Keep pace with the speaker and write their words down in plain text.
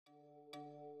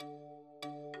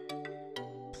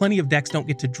plenty of decks don't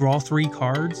get to draw 3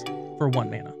 cards for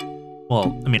 1 mana.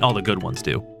 Well, I mean, all the good ones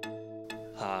do.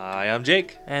 Hi, I'm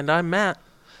Jake. And I'm Matt.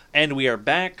 And we are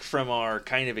back from our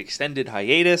kind of extended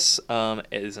hiatus. It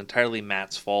is entirely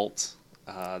Matt's fault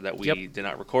that we did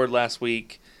not record last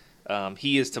week.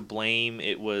 He is to blame.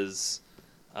 It was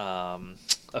a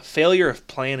failure of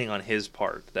planning on his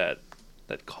part that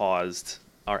caused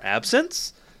our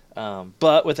absence.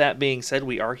 But with that being said,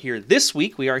 we are here this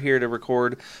week. We are here to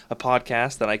record a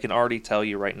podcast that I can already tell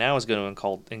you right now is going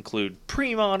to include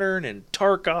Pre-Modern and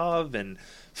Tarkov and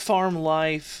Farm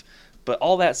Life. But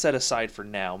all that set aside for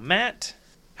now. Matt,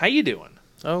 how you doing?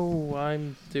 Oh,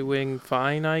 I'm doing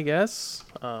fine, I guess.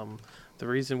 The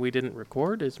reason we didn't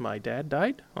record is my dad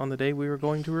died on the day we were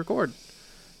going to record.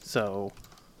 So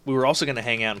we were also going to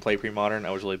hang out and play Pre-Modern.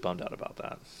 I was really bummed out about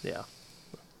that. Yeah.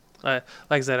 Like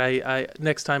I said, I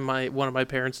next time one of my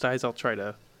parents dies, I'll try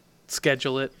to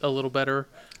schedule it a little better.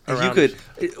 If you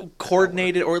could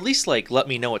coordinate it, or at least let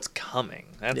me know it's coming.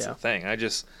 That's the thing. I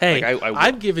just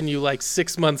I've given you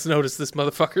 6 months notice. This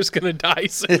motherfucker's gonna die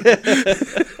soon.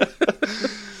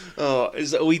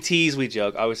 So we tease, we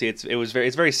joke. Obviously,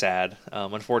 it's very sad.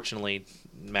 Unfortunately,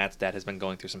 Matt's dad has been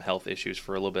going through some health issues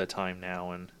for a little bit of time now,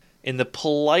 and in the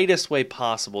politest way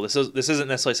possible. This isn't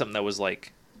necessarily something that was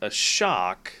a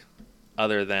shock,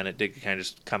 other than it did kind of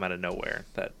just come out of nowhere.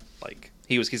 That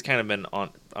he's kind of been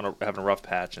having a rough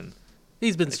patch, and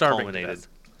he's been starving to death.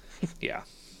 Yeah.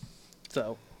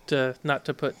 So not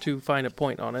to put too fine a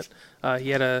point on it, he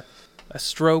had a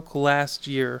stroke last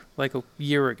year, a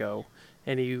year ago,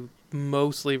 and he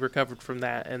mostly recovered from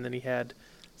that. And then he had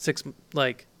 6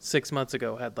 months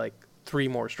ago had 3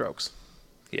 more strokes.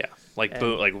 Yeah,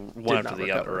 boom, one after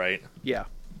the other, right? Yeah,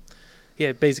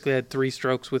 he basically had 3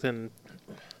 strokes within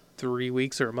 3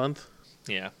 weeks or a month.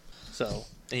 Yeah. So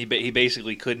he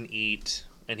basically couldn't eat,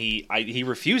 and he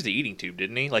refused the eating tube,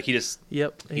 didn't he? He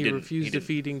refused the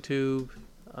feeding tube.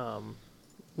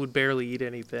 Would barely eat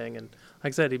anything, and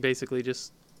like I said, he basically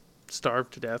just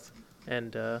starved to death,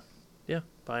 and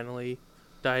finally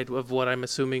died of what I'm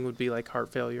assuming would be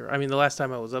heart failure. I mean, the last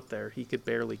time I was up there, he could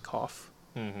barely cough.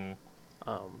 Mm-hmm.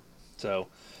 So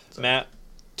Matt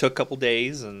took a couple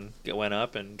days and went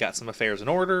up and got some affairs in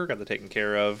order, got that taken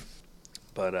care of.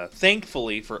 But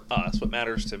thankfully for us, what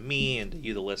matters to me and to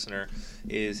you, the listener,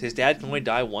 is his dad can only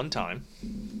die one time.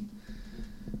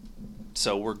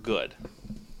 So we're good.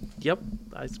 Yep,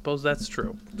 I suppose that's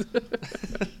true.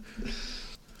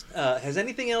 Has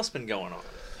anything else been going on?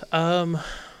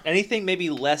 Anything maybe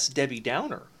less Debbie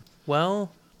Downer?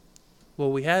 Well,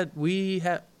 have we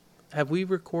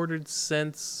recorded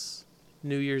since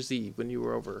New Year's Eve when you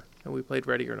were over and we played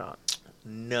Ready or Not?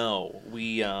 No,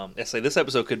 we this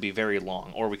episode could be very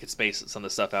long, or we could space some of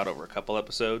the stuff out over a couple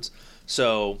episodes.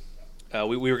 So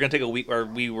we were going to take a week, or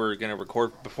we were going to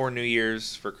record before New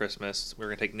Year's for Christmas. We were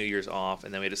going to take New Year's off,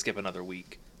 and then we had to skip another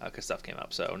week because stuff came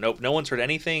up. So nope, no one's heard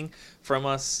anything from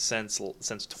us since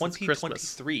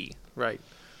 2023. Right.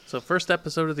 So first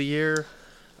episode of the year.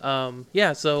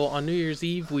 So on New Year's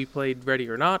Eve we played Ready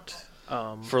or Not.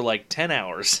 For 10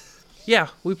 hours. Yeah,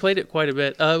 we played it quite a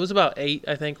bit. It was about 8,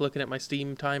 I think, looking at my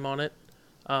Steam time on it.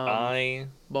 I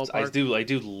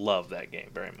do love that game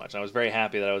very much. I was very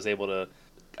happy that I was able to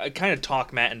kind of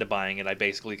talk Matt into buying it. I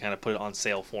basically kind of put it on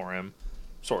sale for him,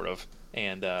 sort of.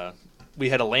 And we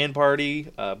had a LAN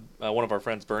party. One of our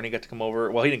friends, Bernie, got to come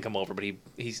over. Well, he didn't come over, but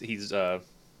he's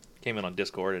came in on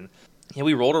Discord, and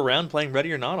we rolled around playing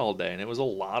Ready or Not all day, and it was a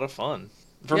lot of fun.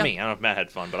 For me, I don't know if Matt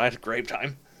had fun, but I had a great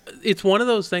time. It's one of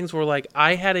those things where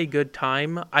I had a good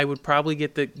time. I would probably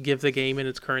give the game in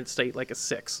its current state a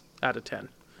 6 out of 10.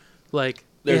 It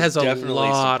has a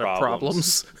lot of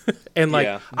problems. And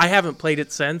I haven't played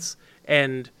it since,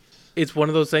 and it's one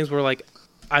of those things where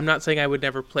I'm not saying I would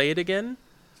never play it again,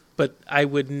 but I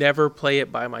would never play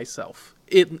it by myself.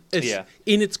 It's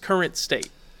in its current state.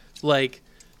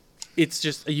 It's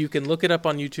just, you can look it up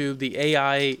on YouTube. The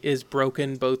AI is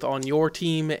broken both on your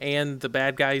team and the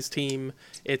bad guy's team.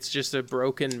 It's just a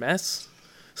broken mess.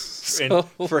 And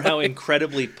for how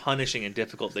incredibly punishing and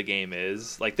difficult the game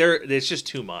is, it's just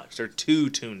too much. They're too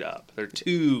tuned up. They're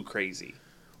too crazy.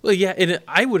 Well, yeah, and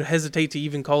I would hesitate to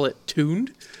even call it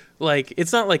tuned.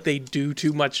 It's not like they do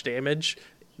too much damage.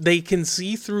 They can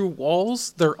see through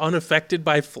walls. They're unaffected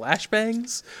by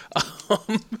flashbangs.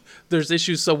 There's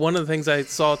issues. So one of the things I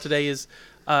saw today is,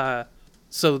 because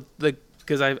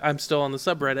I'm still on the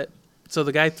subreddit. So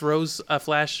the guy throws a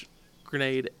flash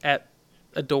grenade at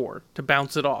a door to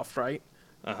bounce it off, right?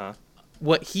 Uh-huh.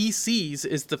 What he sees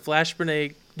is the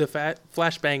flashbang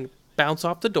bounce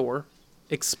off the door,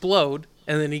 explode,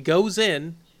 and then he goes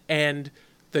in and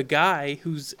the guy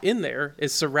who's in there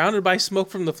is surrounded by smoke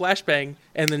from the flashbang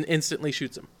and then instantly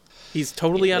shoots him. He's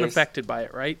totally unaffected by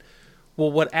it, right?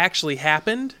 Well, what actually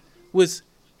happened was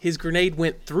his grenade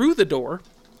went through the door.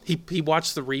 He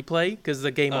watched the replay because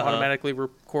the game automatically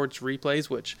records replays,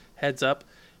 which, heads up,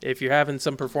 if you're having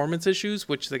some performance issues,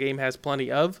 which the game has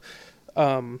plenty of,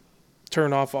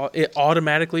 turn off. It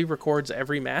automatically records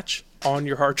every match on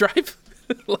your hard drive.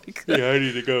 I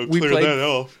need to go clear that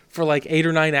off. For like 8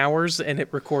 or 9 hours, and it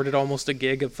recorded almost a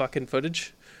gig of fucking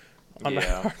footage on my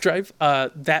hard drive.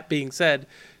 That being said,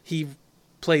 he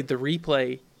played the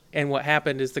replay, and what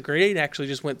happened is the grenade actually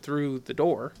just went through the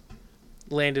door,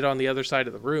 landed on the other side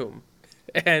of the room,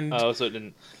 and so it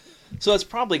didn't. So that's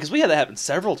probably because we had that happen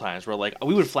several times where like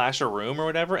we would flash a room or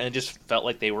whatever, and it just felt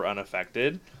like they were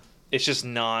unaffected. It's just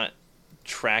not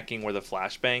tracking where the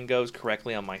flashbang goes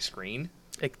correctly on my screen.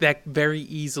 That very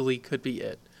easily could be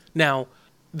it. Now,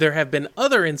 there have been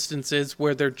other instances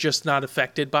where they're just not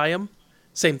affected by them.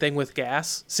 Same thing with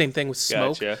gas. Same thing with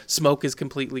smoke. Gotcha. Smoke is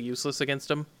completely useless against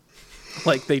them.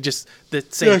 Like they just the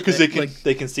same. Because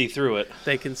they can see through it.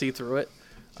 They can see through it.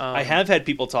 I have had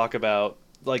people talk about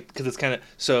like because it's kind of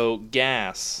so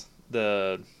gas.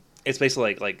 It's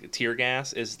basically like tear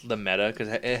gas is the meta because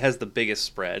it has the biggest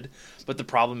spread. But the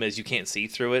problem is you can't see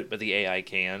through it, but the AI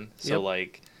can. So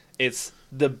like it's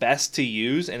the best to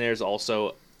use, and there's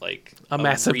also like a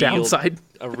massive downside.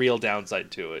 A real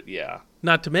downside to it, yeah.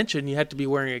 Not to mention you have to be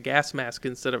wearing a gas mask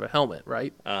instead of a helmet,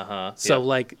 right? So yep.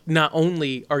 like not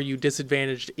only are you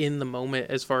disadvantaged in the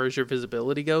moment as far as your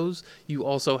visibility goes, you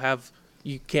also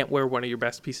you can't wear one of your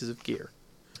best pieces of gear.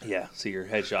 Yeah, so you're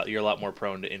a lot more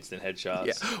prone to instant headshots.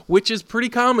 Yeah, which is pretty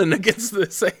common against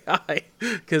this AI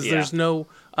because there's no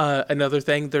another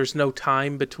thing. There's no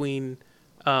time between.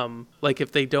 Like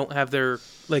if they don't have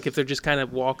if they're just kind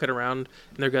of walking around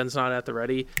and their gun's not at the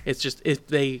ready, it's just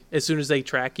as soon as they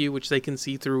track you, which they can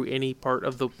see through any part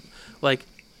of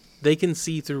they can't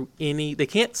see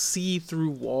through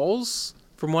walls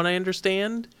from what I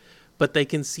understand, but they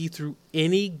can see through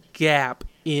any gap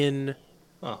in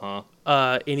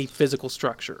any physical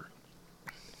structure.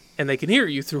 And they can hear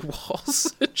you through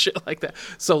walls and shit like that.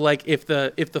 So like if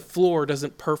the floor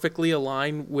doesn't perfectly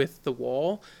align with the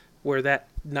wall, where that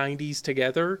 90's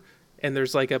together and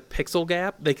there's like a pixel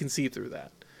gap, they can see through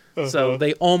that. So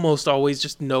they almost always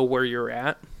just know where you're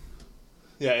at.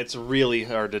 Yeah, it's really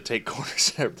hard to take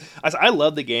corners. I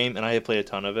love the game, and I have played a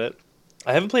ton of it.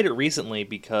 I haven't played it recently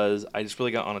because I just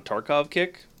really got on a Tarkov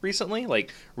kick recently.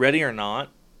 Like, Ready or Not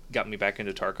got me back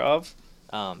into Tarkov.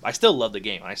 I still love the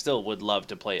game. I still would love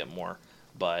to play it more.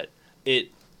 But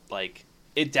it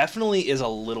definitely is a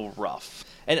little rough.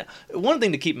 And one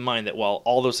thing to keep in mind that while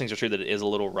all those things are true that it is a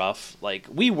little rough, like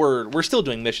we're still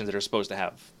doing missions that are supposed to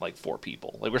have like 4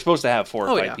 people. Like we're supposed to have 4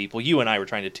 or 5 people. You and I were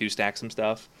trying to 2-stack some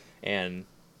stuff, and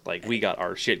like we got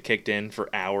our shit kicked in for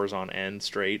hours on end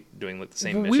straight doing like the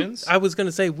same missions. I was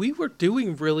gonna say we were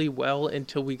doing really well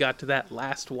until we got to that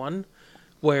last one,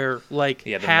 where like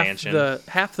half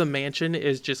the mansion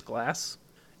is just glass,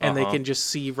 and they can just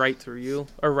see right through you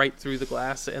or right through the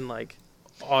glass and like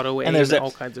auto aim and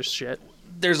all kinds of shit.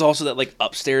 There's also that like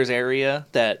upstairs area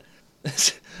that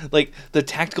like the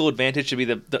tactical advantage should be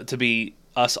to be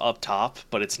us up top,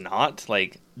 but it's not.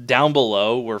 Like down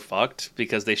below we're fucked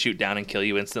because they shoot down and kill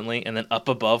you instantly, and then up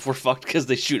above we're fucked because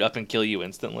they shoot up and kill you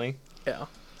instantly. Yeah.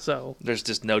 So there's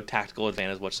just no tactical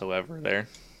advantage whatsoever there.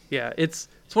 Yeah, it's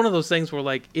one of those things where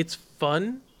like it's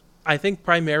fun. I think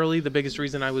primarily the biggest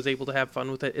reason I was able to have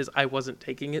fun with it is I wasn't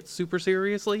taking it super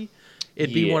seriously.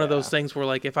 It'd be one of those things where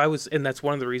like if I was, and that's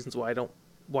one of the reasons why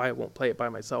I won't play it by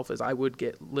myself, is I would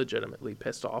get legitimately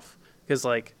pissed off because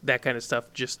like that kind of stuff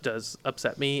just does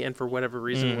upset me, and for whatever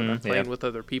reason when I'm playing with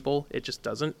other people it just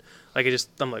doesn't. Like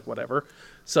I'm like whatever.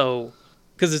 So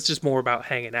because it's just more about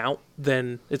hanging out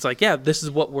than it's like this is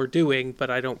what we're doing, but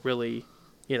I don't really,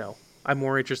 I'm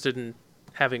more interested in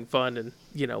having fun, and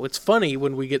it's funny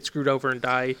when we get screwed over and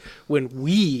die, when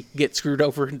we get screwed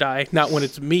over and die, not when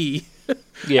it's me.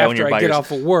 Yeah, after I get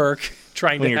off of work,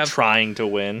 trying to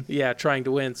win. Yeah, trying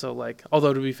to win. So like,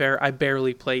 although to be fair, I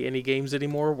barely play any games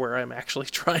anymore where I'm actually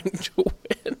trying to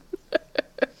win.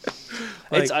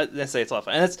 Let's say it's a lot of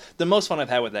fun. And that's the most fun I've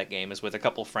had with that game is with a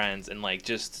couple friends and like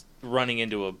just running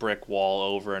into a brick wall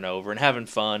over and over and having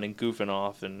fun and goofing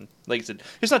off, and like I said,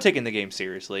 just not taking the game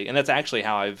seriously. And that's actually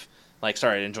how I've like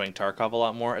started enjoying Tarkov a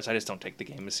lot more, is I just don't take the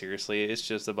game as seriously. It's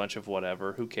just a bunch of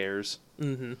whatever. Who cares?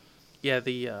 Mm-hmm.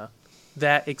 Yeah,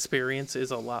 that experience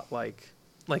is a lot like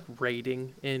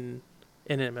raiding in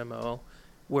an MMO,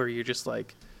 where you're just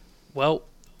like, well,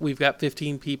 we've got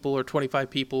 15 people or 25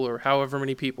 people or however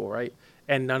many people, right?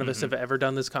 And none of us have ever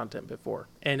done this content before.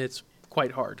 And it's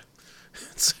quite hard.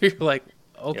 So you're like,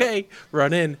 okay,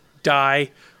 run in, die.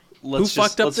 Who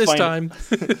fucked up this time?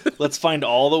 Let's find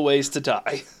all the ways to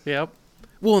die. Yep.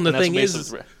 Well, and the thing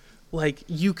is, like,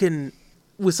 you can,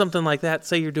 with something like that,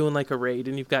 say you're doing like a raid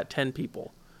and you've got 10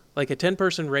 people. Like a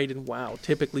 10-person raid in WoW,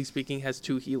 typically speaking, has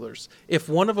 2 healers. If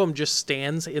one of them just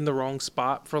stands in the wrong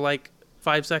spot for like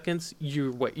 5 seconds,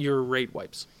 your raid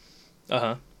wipes.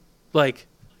 Like,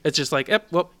 it's just like,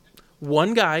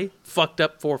 one guy fucked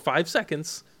up for 5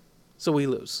 seconds, so we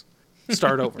lose.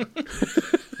 Start over.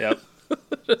 Yep.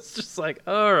 It's just like,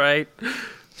 all right.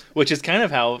 Which is kind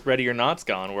of how Ready or Not's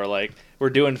gone, where like we're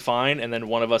doing fine, and then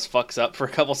one of us fucks up for a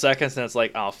couple seconds, and it's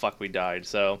like, oh fuck, we died.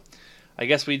 So, I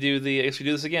guess we do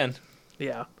this again.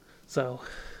 Yeah. So,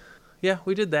 yeah,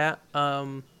 we did that.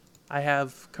 I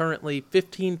have currently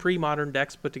 15 pre-modern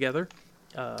decks put together.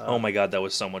 Oh my god, that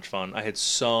was so much fun! I had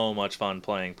so much fun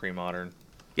playing pre-modern.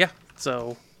 Yeah.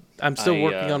 So, I'm still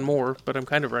working on more, but I'm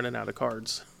kind of running out of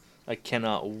cards. I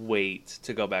cannot wait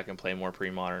to go back and play more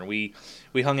pre-modern. We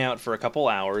hung out for a couple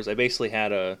hours. I basically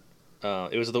had it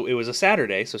was a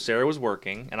Saturday, so Sarah was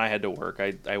working and I had to work.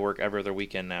 I work every other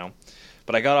weekend now.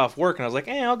 But I got off work and I was like,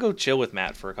 I'll go chill with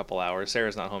Matt for a couple hours.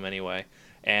 Sarah's not home anyway.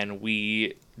 And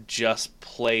we just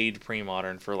played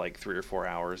pre-modern for like 3 or 4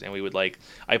 hours, and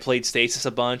I played Stasis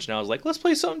a bunch, and I was like, let's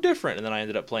play something different. And then I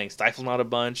ended up playing Stiflenaut a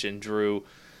bunch and drew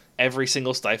every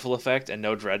single Stifle effect and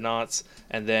no Dreadnoughts.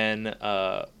 And then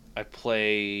I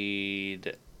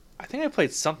think I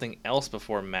played something else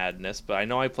before Madness, but I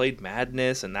know I played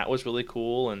Madness, and that was really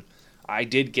cool, and I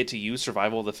did get to use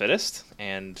Survival of the Fittest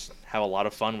and have a lot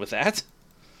of fun with that.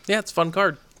 Yeah, it's a fun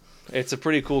card. It's a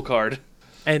pretty cool card.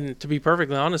 And to be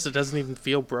perfectly honest, it doesn't even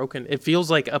feel broken. It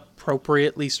feels like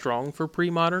appropriately strong for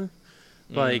pre-modern.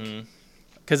 Like,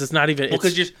 because it's not even,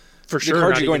 it's for sure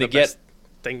not even the best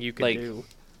thing you can do.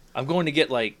 I'm going to get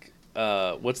like,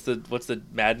 what's the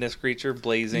Madness creature?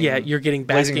 Blazing. Yeah, you're getting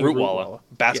Basking Rootwalla.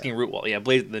 Basking Rootwalla. Yeah,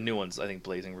 the new ones. I think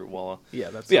Blazing Rootwalla.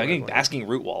 Yeah, that's. Yeah, I'm getting Basking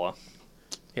Rootwalla.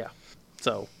 Yeah.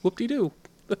 So whoop-de-doo.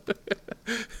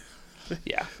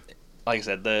 Yeah, like I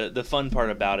said, the fun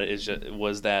part about it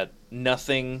was that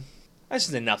nothing. I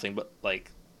shouldn't say nothing, but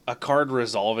like a card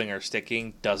resolving or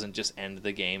sticking doesn't just end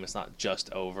the game. It's not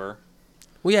just over.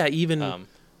 Well, yeah,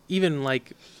 even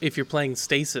like if you're playing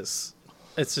Stasis.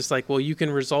 It's just like, well, you can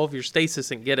resolve your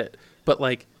stasis and get it, but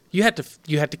like you had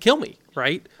to kill me,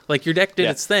 right? Like your deck did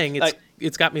its thing.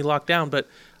 It's got me locked down, but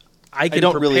I can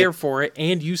prepare for it,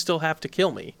 and you still have to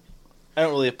kill me. I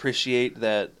don't really appreciate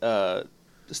that.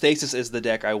 Stasis is the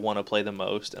deck I want to play the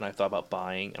most, and I thought about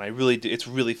buying, and I really do. It's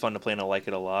really fun to play, and I like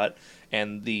it a lot.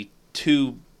 And the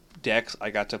 2 decks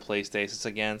I got to play Stasis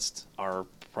against are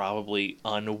probably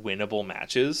unwinnable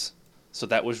matches, so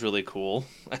that was really cool.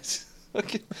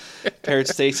 Paired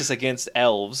Stasis against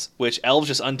Elves, which Elves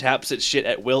just untaps its shit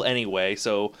at will anyway,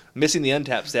 so missing the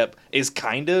untap step is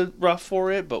kind of rough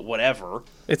for it, but whatever.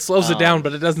 It slows it down,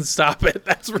 but it doesn't stop it,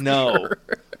 that's for sure.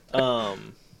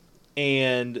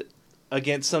 And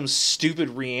against some stupid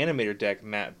Reanimator deck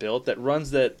Matt built that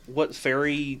runs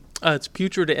fairy... it's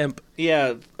Putrid Imp.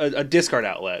 Yeah, a discard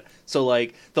outlet. So,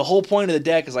 like, the whole point of the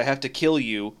deck is I have to kill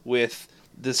you with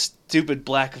this stupid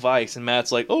Black Vice, and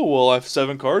Matt's like, oh, well, I have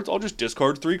 7 cards, I'll just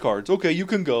discard 3 cards. Okay, you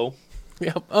can go.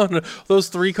 Yep. Oh, no. Those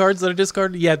 3 cards that I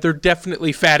discarded, yeah, they're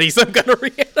definitely fatties I'm gonna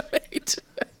reanimate.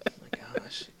 Oh my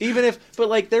gosh. Even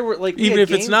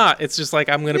if it's not, it's just like,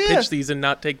 I'm gonna pitch these and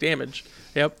not take damage.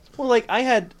 Yep. Well, I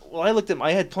had plenty of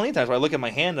times where I look at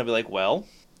my hand and I'll be like, well,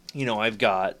 I've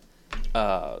got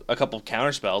a couple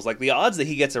counter spells. Like, the odds that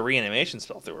he gets a reanimation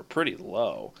spell through are pretty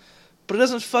low. But it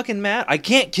doesn't fucking matter. I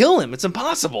can't kill him. It's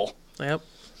impossible. Yep.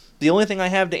 The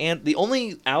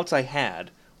only outs I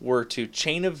had were to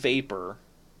Chain of Vapor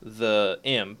the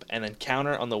imp and then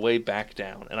counter on the way back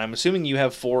down. And I'm assuming you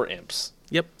have 4 imps.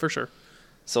 Yep, for sure.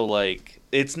 So like,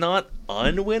 it's not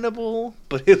unwinnable,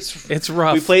 but it's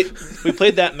rough. We played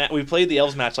the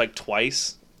Elves match like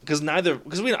twice because I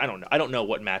don't know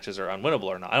what matches are unwinnable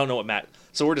or not. I don't know what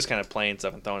so we're just kind of playing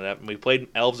stuff and throwing it up. And we played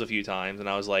Elves a few times, and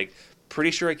I was like,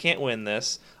 pretty sure I can't win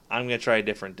this. I'm going to try a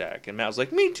different deck. And Matt was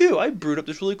like, me too. I brewed up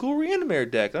this really cool Reanimator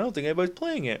deck. I don't think anybody's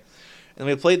playing it. And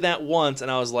we played that once, and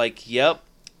I was like, yep,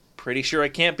 pretty sure I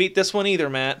can't beat this one either,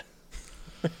 Matt.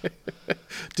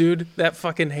 Dude, that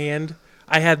fucking hand.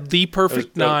 I had the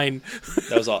perfect 9.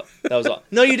 That was all.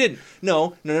 No, you didn't.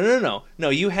 No.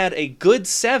 You had a good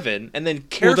 7, and then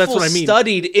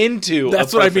studied into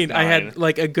That's a what I mean. 9. I had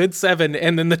like a good 7,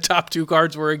 and then the top 2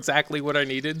 cards were exactly what I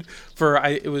needed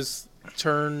it was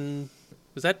turn...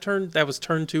 Was that turn? That was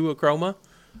turn 2 Achroma,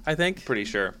 I think. Pretty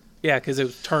sure. Yeah, because it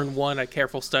was turn 1. I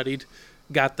careful studied,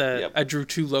 got I drew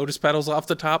 2 Lotus Petals off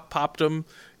the top, popped them,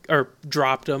 or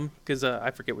dropped them because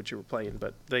I forget what you were playing,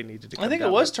 but they needed to. I think it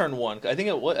was turn 1. I think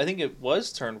it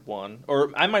was turn 1,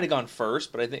 or I might have gone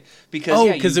first, but I think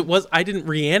because it was. I didn't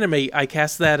reanimate. I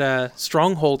cast that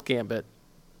Stronghold Gambit,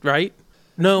 right?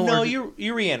 No, you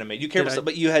reanimate. You care about stuff,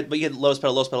 but you had Lotus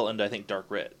Petal, and I think Dark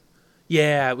Writ.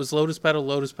 Yeah, it was Lotus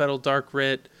Petal, Dark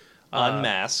Writ,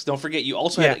 Unmasked. Don't forget, you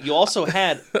also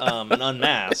had an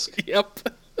Unmasked. Yep.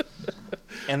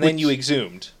 And then you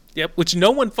exhumed. Yep, which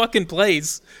no one fucking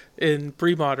plays in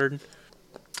pre-modern.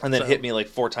 And then hit me like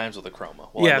 4 times with a chroma.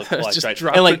 Just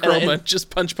drop the chroma and just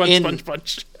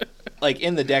punch. Like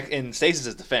in the deck, in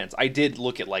Stasis' defense, I did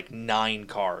look at like 9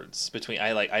 cards between.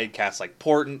 I cast like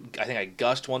Portent. I think I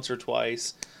gushed once or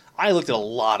twice. I looked at a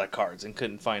lot of cards and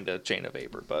couldn't find a Chain of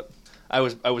Vapor, but I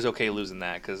was okay losing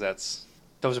that because that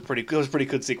was a pretty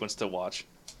good sequence to watch.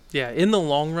 Yeah, in the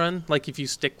long run, like if you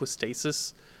stick with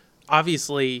Stasis,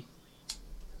 obviously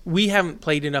we haven't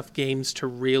played enough games to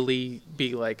really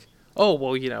be like, oh,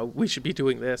 well, we should be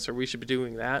doing this or we should be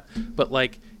doing that. But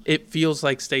like, it feels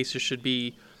like Stasis should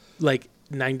be like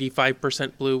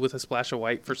 95% blue with a splash of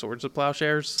white for Swords of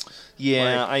Plowshares.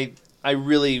 Yeah, I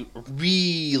really,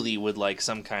 really would like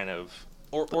some kind of,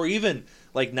 or even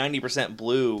like 90%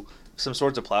 blue, some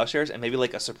Swords of Plowshares, and maybe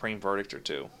like a Supreme Verdict or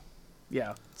 2.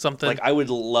 Yeah, something. Like, I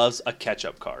would love a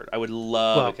catch-up card.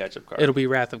 A catch-up card. It'll be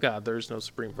Wrath of God. There's no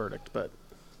Supreme Verdict, but...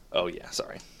 Oh, yeah,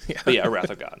 sorry. Yeah, but yeah, Wrath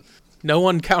of God. No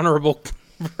uncounterable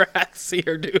Wraths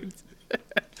here, dude.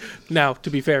 Now, to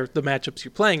be fair, the matchups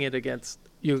you're playing it against,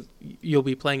 you'll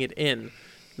be playing it in.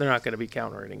 They're not going to be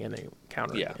countering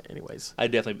it anyways.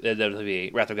 I'd definitely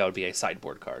be... Wrath of God would be a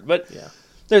sideboard card. But yeah.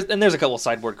 There's a couple of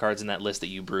sideboard cards in that list that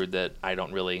you brewed that I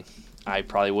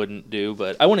probably wouldn't do,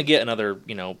 but I want to get another,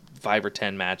 5 or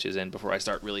 10 matches in before I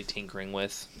start really tinkering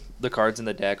with the cards in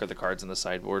the deck or the cards in the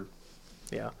sideboard.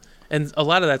 Yeah. And a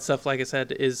lot of that stuff, like I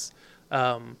said, is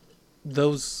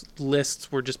those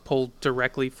lists were just pulled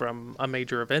directly from a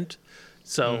major event.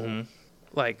 So,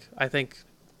 like, I think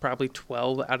probably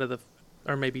 12 out of the,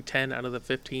 or maybe 10 out of the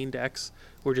 15 decks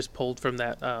were just pulled from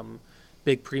that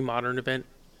big pre-modern event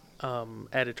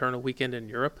at Eternal Weekend in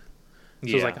Europe. So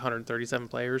it was like 137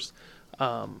 players.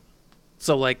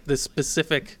 So like the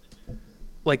specific,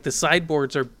 like the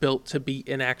sideboards are built to be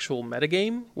an actual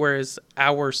metagame, whereas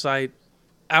our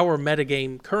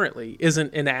metagame currently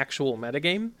isn't an actual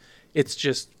metagame. It's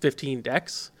just 15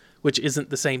 decks, which isn't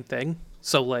the same thing.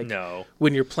 So like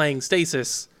when you're playing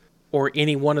Stasis or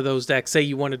any one of those decks, say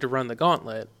you wanted to run the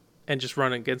Gauntlet and just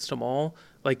run against them all,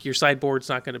 like your sideboard's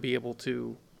not going to be able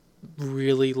to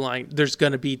really line. There's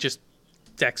going to be just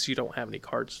decks you don't have any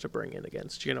cards to bring in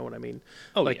against. You know what I mean?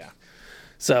 Oh, like, yeah.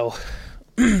 So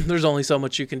there's only so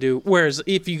much you can do. Whereas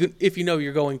if you know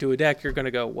you're going to a deck, you're going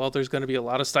to go, well, there's going to be a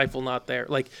lot of Stifle Knot there.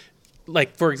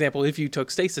 Like for example, if you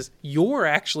took Stasis, you're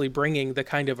actually bringing the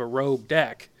kind of a rogue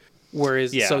deck.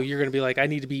 Whereas so you're going to be like, I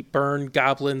need to beat Burn,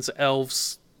 Goblins,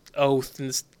 Elves, Oath,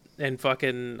 and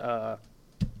fucking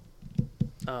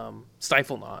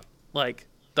Stifle Knot. Like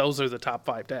those are the top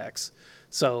 5 decks.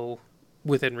 So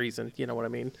within reason, you know what I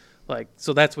mean? Like,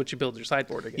 so that's what you build your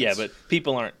sideboard against. Yeah, but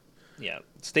people aren't. Yeah,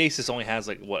 Stasis only has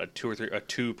like what, a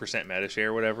 2% meta share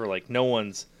or whatever. Like, no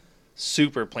one's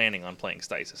super planning on playing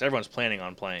Stasis. Everyone's planning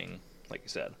on playing, like you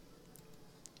said.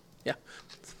 Yeah,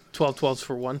 12/12s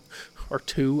for 1 or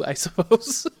 2, I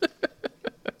suppose.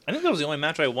 I think that was the only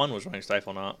match I won was running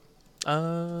Stifle Knot.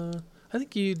 I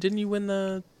think you win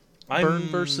the Burn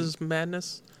versus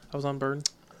Madness? I was on Burn.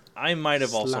 I might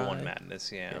have also won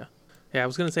Madness. Yeah. Yeah, I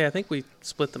was going to say, I think we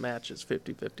split the matches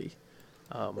 50-50.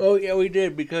 Oh, yeah, we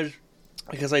did, because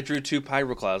I drew 2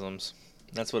 Pyroclasms.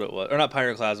 That's what it was. Or not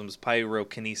Pyroclasms,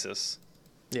 Pyrokinesis.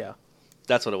 Yeah.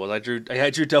 That's what it was. I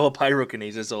drew double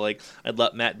Pyrokinesis, so like I'd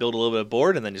let Matt build a little bit of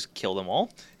board and then just kill them all.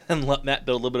 And let Matt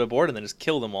build a little bit of board and then just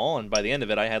kill them all. And by the end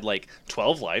of it, I had like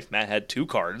 12 life. Matt had 2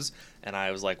 cards. And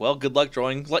I was like, well, good luck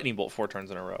drawing Lightning Bolt 4 turns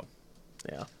in a row.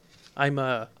 Yeah.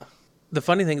 The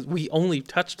funny thing is, we only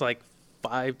touched like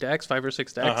 5 or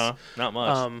 6 decks. Not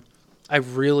much. I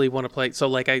really want to play. So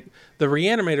like the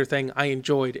Reanimator thing I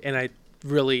enjoyed, and I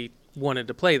really wanted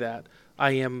to play that.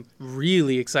 I am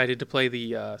really excited to play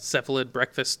the Cephalid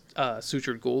Breakfast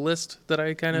Sutured Ghoul list that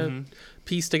I kind of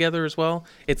pieced together as well.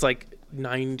 It's like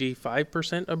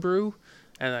 95% a brew,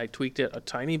 and I tweaked it a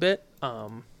tiny bit.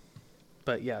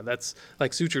 But yeah, that's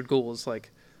like Sutured Ghoul is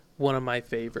like one of my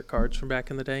favorite cards from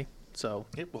back in the day. So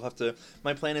we'll have to.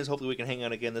 My plan is hopefully we can hang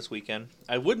out again this weekend.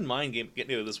 I wouldn't mind getting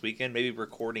to it this weekend. Maybe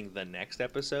recording the next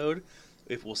episode,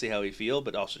 if we'll see how we feel.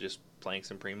 But also just playing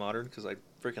some pre-modern because I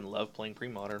freaking love playing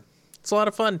pre-modern. It's a lot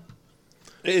of fun.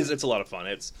 It is. It's a lot of fun.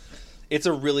 It's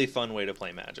a really fun way to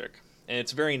play Magic, and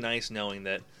it's very nice knowing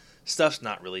that stuff's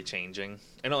not really changing.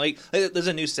 I don't like there's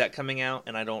a new set coming out,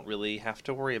 and I don't really have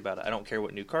to worry about it. I don't care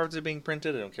what new cards are being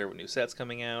printed. I don't care what new sets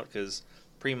coming out because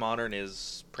pre-modern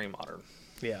is pre-modern.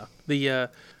 Yeah.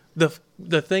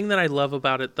 The thing that I love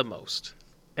about it the most,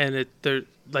 and they're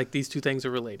like these two things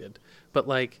are related, but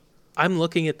like I'm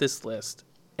looking at this list,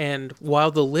 and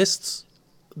while the lists,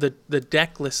 the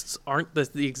deck lists aren't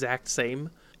the exact same,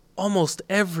 almost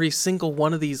every single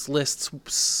one of these lists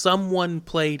someone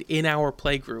played in our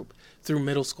play group through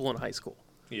middle school and high school.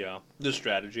 Yeah, the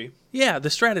strategy. Yeah, the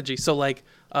strategy. So like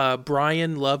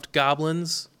Brian loved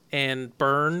Goblins and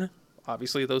Burn.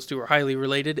 Obviously, those two are highly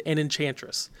related, and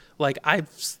Enchantress. Like I'm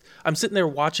sitting there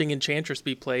watching Enchantress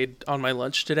be played on my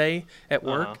lunch today at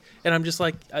work, and I'm just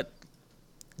like,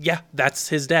 yeah, that's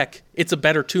his deck. It's a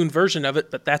better tuned version of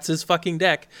it, but that's his fucking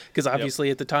deck. Because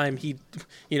obviously at the time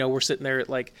we're sitting there at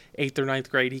like 8th or 9th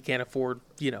grade, he can't afford,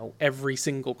 every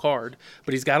single card,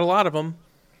 but he's got a lot of them.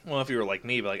 Well, if you were like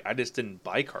me, but like I just didn't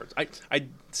buy cards. I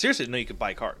seriously didn't know you could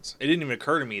buy cards. It didn't even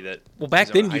occur to me that. Well, back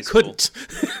then you couldn't.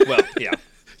 Well, yeah.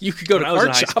 You could go to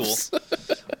card shops.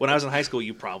 When I was in high school,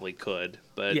 you probably could,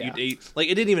 but it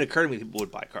didn't even occur to me that people would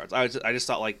buy cards. I just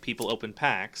thought like people open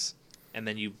packs, and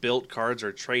then you built cards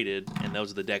or traded, and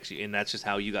those are the decks, and that's just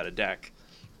how you got a deck.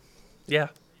 Yeah,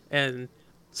 and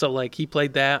so like he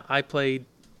played that. I played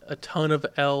a ton of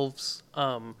Elves,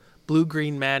 Blue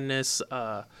Green Madness,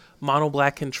 Mono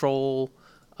Black Control.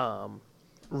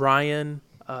 Ryan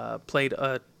played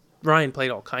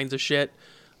all kinds of shit.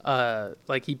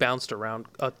 Like he bounced around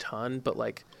a ton, but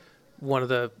like one of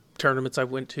the tournaments I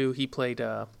went to, he played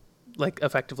like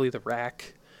effectively the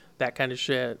rack, that kind of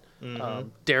shit. Mm-hmm.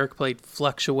 Derek played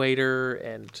Fluctuator,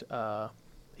 and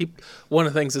one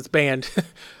of the things that's banned.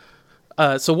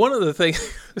 So one of the things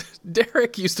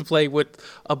Derek used to play with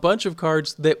a bunch of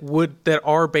cards that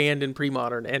are banned in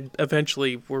pre-modern and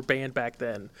eventually were banned back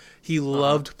then. He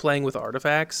loved playing with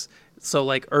artifacts. So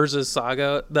like Urza's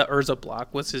Saga, the Urza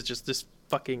block was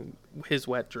his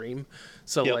wet dream.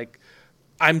 So like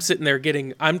I'm sitting there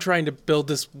I'm trying to build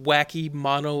this wacky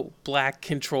mono black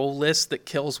control list that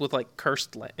kills with like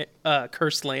cursed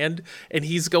land, and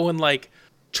he's going like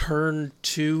turn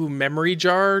 2 memory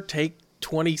jar, take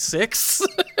 26.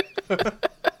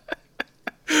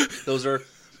 Those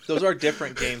are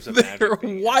different games of Magic. They're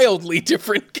wildly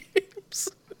different games.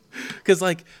 Because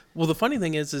like, well, the funny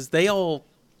thing is they all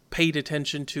paid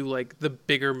attention to like the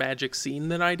bigger Magic scene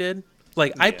than I did.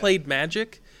 Like I played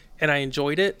Magic and I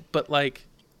enjoyed it, but like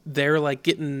they're like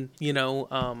getting,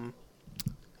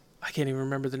 I can't even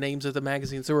remember the names of the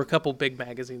magazines. There were a couple big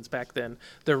magazines back then.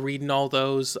 They're reading all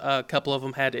those. A couple of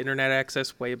them had internet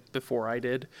access way before I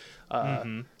did.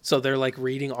 So they're like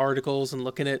reading articles and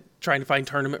trying to find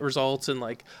tournament results and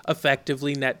like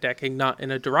effectively net decking, not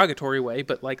in a derogatory way,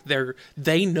 but like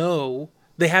they know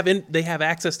they have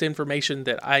access to information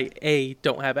that I A,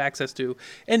 don't have access to,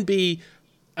 and B,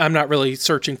 I'm not really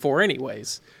searching for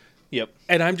anyways. Yep.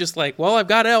 And I'm just like, well, I've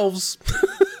got Elves.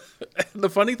 The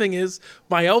funny thing is,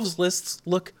 my Elves lists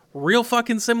look real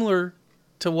fucking similar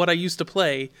to what I used to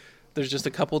play. There's just a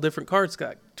couple different cards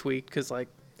got tweaked because, like,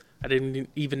 I didn't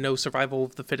even know Survival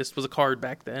of the Fittest was a card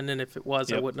back then, and if it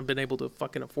was, I wouldn't have been able to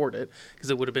fucking afford it because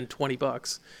it would have been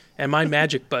 $20. And my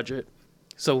Magic budget,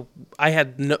 so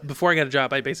before I got a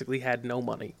job, I basically had no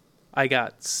money. I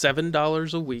got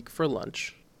 $7 a week for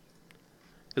lunch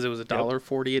because it was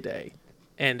 $1.40 a day.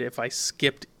 And if I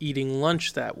skipped eating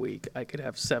lunch that week, I could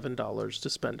have $7 to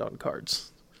spend on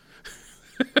cards.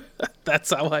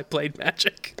 That's how I played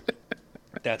Magic.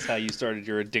 That's how you started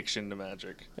your addiction to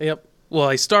Magic. Yep. Well,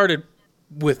 I started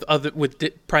with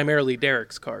primarily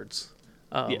Derek's cards.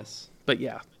 Yes. But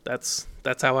yeah, that's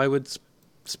how I would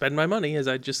spend my money, is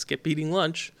I'd just skip eating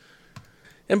lunch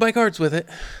and buy cards with it.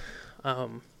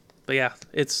 But yeah,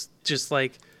 it's just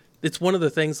like, it's one of the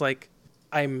things like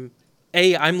I'm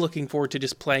looking forward to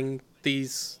just playing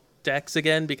these decks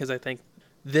again because I think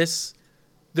there's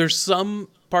some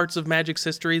parts of Magic's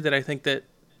history that I think that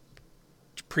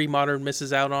pre-modern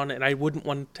misses out on, and I wouldn't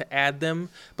want to add them,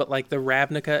 but like the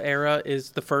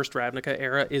first Ravnica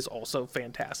era is also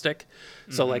fantastic.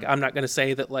 So like, I'm not going to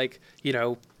say that like,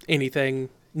 anything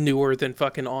newer than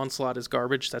fucking Onslaught is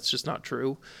garbage. That's just not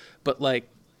true. But like,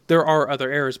 there are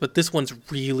other eras, but this one's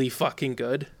really fucking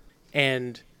good.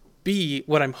 And B,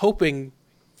 what I'm hoping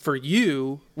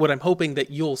that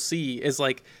you'll see is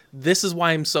like, this is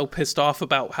why I'm so pissed off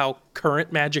about how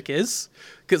current Magic is.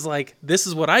 Because like, this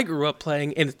is what I grew up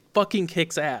playing and it fucking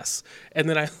kicks ass. And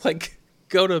then I like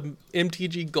go to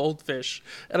MTG Goldfish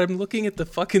and I'm looking at the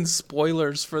fucking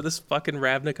spoilers for this fucking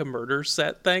Ravnica murder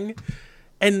set thing.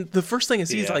 And the first thing I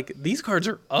see is like, these cards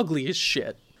are ugly as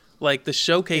shit. Like the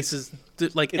showcases,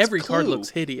 like every card looks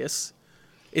hideous.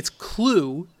 It's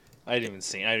Clue. I didn't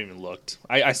even looked.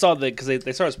 I saw because they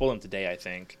started spoiling them today, I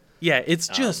think. Yeah, it's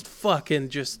just fucking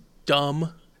just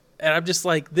dumb. And I'm just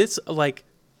like, this, like,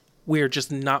 we're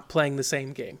just not playing the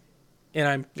same game. And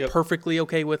I'm perfectly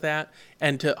okay with that.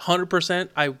 And to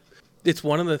 100%, it's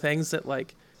one of the things that,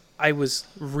 like, I was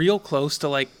real close to,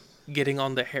 like, getting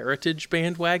on the Heritage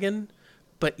bandwagon.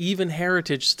 But even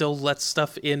Heritage still lets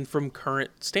stuff in from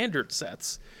current standard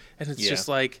sets. And it's just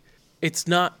like, it's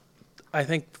not, I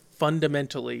think,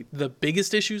 fundamentally, the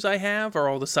biggest issues I have are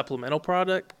all the supplemental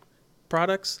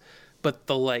products, but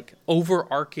the like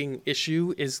overarching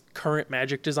issue is current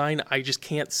Magic design I just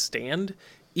can't stand,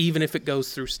 even if it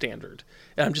goes through standard.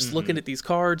 And I'm just looking at these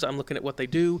cards, I'm looking at what they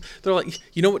do. They're like,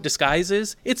 you know what Disguise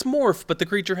is? It's Morph, but the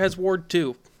creature has Ward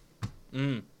too.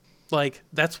 Like,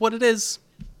 that's what it is.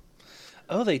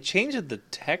 Oh, they changed the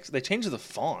text. They changed the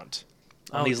font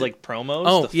on these like promos.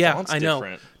 Oh, the yeah, font's I know.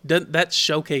 Different. That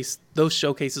showcase, those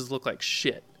showcases look like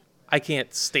shit. I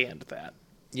can't stand that.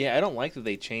 Yeah, I don't like that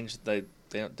they changed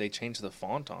they changed the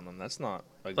font on them. That's not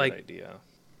a good idea.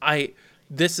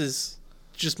 This is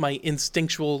just my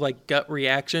instinctual like gut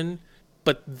reaction,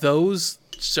 but those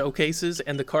showcases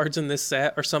and the cards in this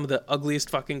set are some of the ugliest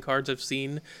fucking cards I've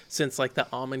seen since like the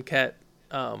Amonkhet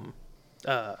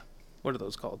what are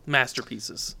those called?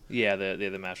 Masterpieces. Yeah,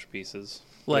 the masterpieces.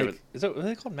 Like, are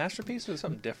they called masterpieces or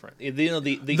something different?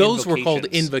 The those were called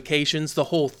invocations. The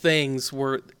whole things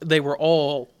were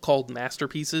all called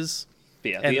masterpieces.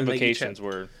 Yeah, the invocations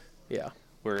were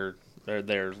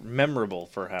they're memorable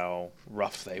for how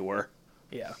rough they were.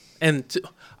 Yeah, and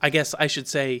I guess I should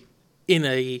say, in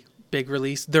a big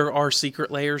release, there are secret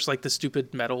layers like the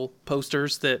stupid metal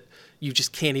posters that you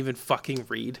just can't even fucking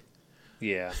read.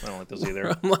 Yeah, I don't like those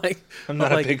either. I'm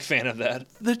not a big fan of that.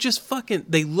 They're just fucking.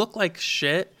 They look like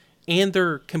shit, and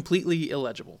they're completely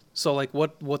illegible. So like,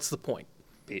 what's the point?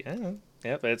 Yeah,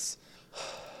 but it's.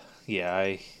 Yeah,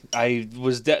 I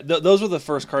was. Those were the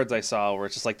first cards I saw where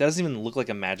it's just like that doesn't even look like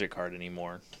a Magic card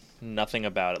anymore. Nothing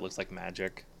about it looks like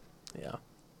Magic. Yeah,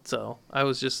 so I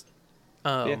was just.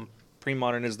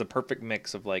 Pre-modern is the perfect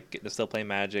mix of like getting to still play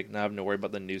Magic, not having to worry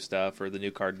about the new stuff or the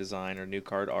new card design or new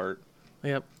card art.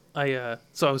 Yep.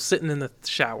 So I was sitting in the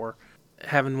shower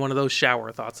having one of those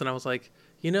shower thoughts, and I was like,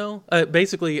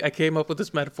 basically I came up with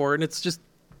this metaphor, and it's just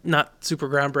not super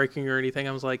groundbreaking or anything.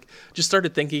 I was like, just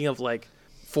started thinking of like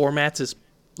formats as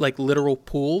like literal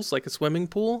pools, like a swimming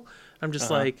pool. I'm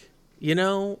just like,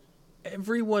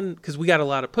 everyone, because we got a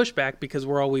lot of pushback because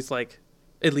we're always like,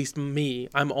 at least me,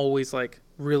 I'm always like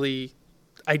really,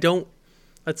 I don't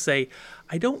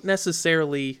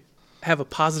necessarily have a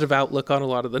positive outlook on a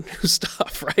lot of the new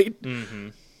stuff, right? Mm-hmm.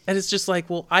 And it's just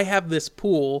like, well, I have this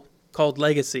pool called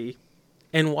Legacy,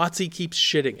 and WotC keeps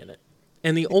shitting in it.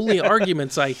 And the only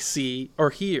arguments I see or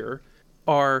hear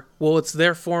are, well, it's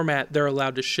their format, they're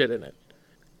allowed to shit in it.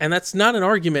 And that's not an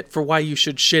argument for why you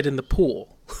should shit in the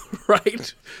pool,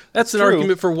 right? That's an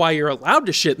argument for why you're allowed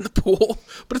to shit in the pool,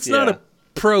 but it's not a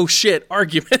pro-shit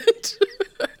argument.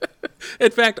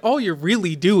 In fact, all you're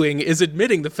really doing is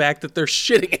admitting the fact that they're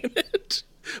shitting in it,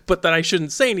 but that I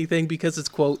shouldn't say anything because it's,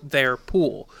 quote, their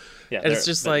pool. Yeah, and it's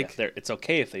just like... it's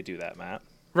okay if they do that, Matt.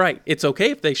 Right. It's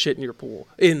okay if they shit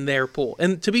in their pool.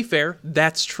 And to be fair,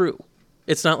 that's true.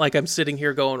 It's not like I'm sitting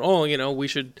here going, oh, we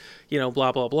should,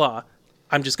 blah, blah, blah.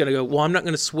 I'm just going to go, well, I'm not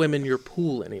going to swim in your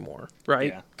pool anymore,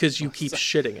 right? Because you keep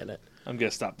shitting in it. I'm going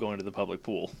to stop going to the public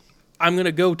pool. I'm going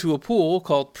to go to a pool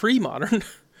called Pre-Modern,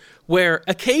 where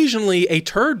occasionally a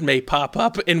turd may pop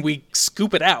up and we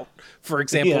scoop it out. For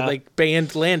example, like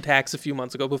banned land tax a few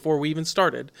months ago before we even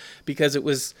started, because it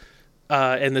was,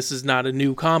 and this is not a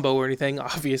new combo or anything,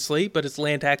 obviously, but it's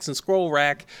land tax and scroll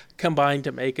rack combined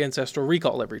to make Ancestral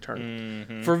Recall every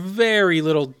turn for very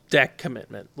little deck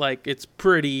commitment. Like, it's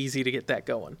pretty easy to get that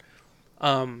going.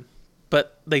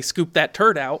 But they scoop that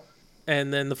turd out,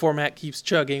 and then the format keeps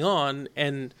chugging on,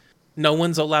 and no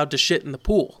one's allowed to shit in the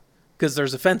pool because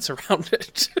there's a fence around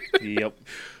it. Yep.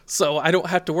 So I don't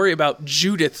have to worry about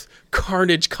Judith,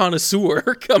 Carnage Connoisseur,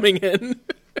 coming in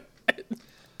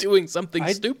doing something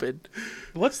stupid.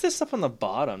 What's this stuff on the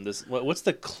bottom? What's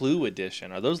the Clue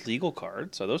edition? Are those legal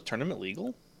cards? Are those tournament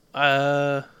legal?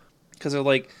 Because they're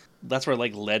like, that's where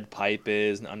like Lead Pipe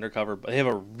is and Undercover. They have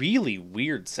a really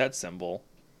weird set symbol.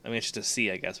 I mean, it's just a C,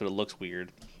 I guess, but it looks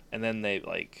weird. And then they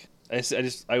like,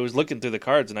 I was looking through the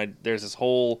cards, and there's this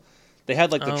whole, they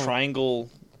had like the triangle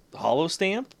hollow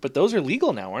stamp, but those are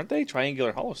legal now, aren't they?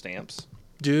 Triangular hollow stamps,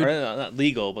 dude. Not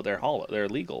legal, but they're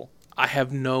legal. I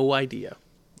have no idea.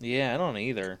 Yeah, I don't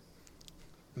either.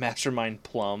 Mastermind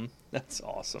Plum, that's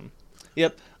awesome.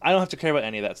 Yep. I don't have to care about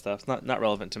any of that stuff. It's not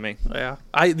relevant to me. Yeah.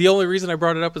 The only reason I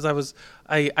brought it up is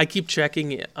I keep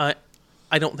checking. I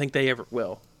don't think they ever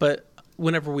will. But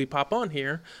whenever we pop on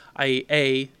here,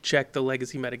 I check the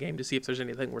legacy metagame to see if there's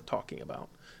anything worth talking about.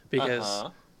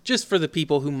 Because just for the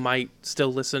people who might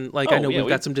still listen, like I know we've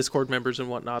got some Discord members and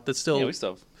whatnot that still...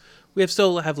 Yeah, we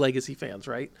still have legacy fans,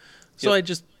 right? So I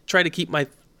just try to keep my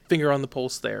finger on the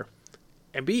pulse there.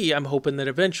 And B, I'm hoping that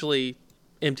eventually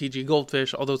MTG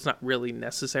Goldfish, although it's not really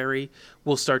necessary,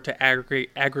 will start to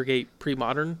aggregate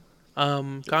pre-modern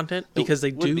content, because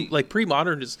they do like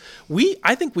pre-modern is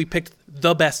I think we picked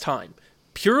the best time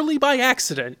purely by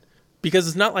accident, because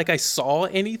it's not like I saw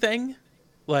anything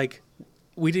like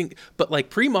we didn't, but like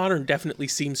pre-modern definitely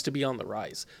seems to be on the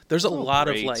rise. There's a lot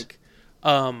of like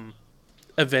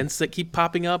events that keep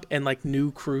popping up and like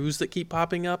new crews that keep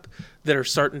popping up that are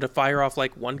starting to fire off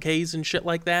like 1Ks and shit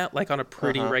like that, like on a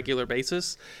pretty regular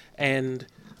basis. And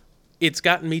it's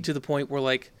gotten me to the point where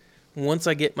like once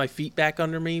I get my feet back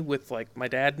under me with like my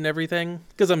dad and everything,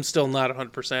 because I'm still not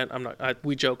 100%.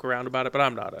 We joke around about it, but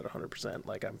I'm not at 100%.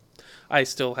 Like I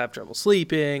still have trouble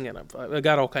sleeping and I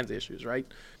got all kinds of issues, right?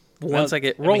 Once I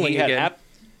get rolling again.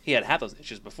 He had half those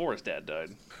issues before his dad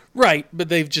died. Right, but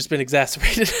they've just been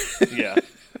exacerbated. Yeah.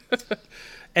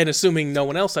 And assuming no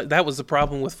one else, that was the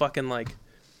problem with fucking like,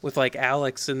 with like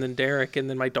Alex and then Derek and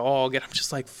then my dog, and I'm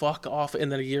just like, fuck off.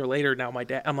 And then a year later, now my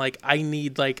dad, I'm like, I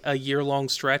need like a year-long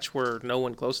stretch where no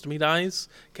one close to me dies.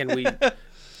 Can we,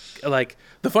 like,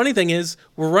 the funny thing is,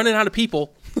 we're running out of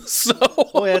people, so.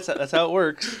 Oh, yeah, that's how it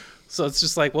works. So it's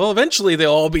just like, well, eventually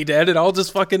they'll all be dead and I'll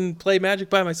just fucking play Magic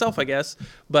by myself, I guess.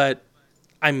 But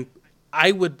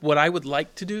what I would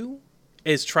like to do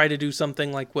is try to do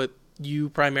something like what you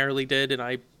primarily did and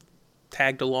I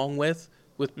tagged along with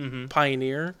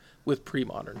Pioneer with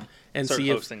pre-modern, and start see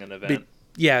hosting an event.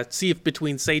 See if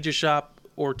between Sage's Shop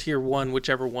or Tier 1,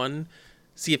 whichever one,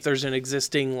 see if there's an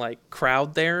existing like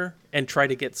crowd there and try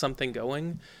to get something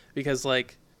going, because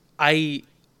like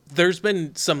there's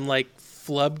been some like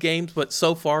flub games, but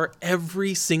so far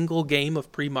every single game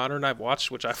of pre-modern I've watched,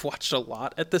 which I've watched a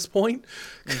lot at this point.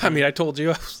 I mean, I told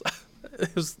you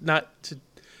it was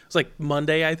like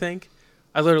Monday, I think.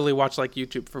 I literally watched like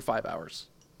YouTube for 5 hours.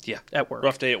 Yeah, at work.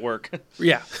 Rough day at work.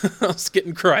 Yeah, I was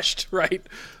getting crushed, right?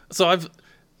 So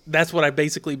that's what I've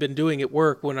basically been doing at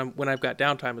work when I've got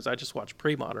downtime, is I just watch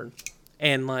pre-modern,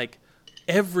 and like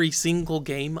every single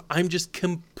game I'm just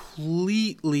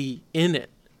completely in it.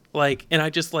 Like, and I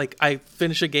just like, I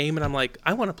finish a game and I'm like,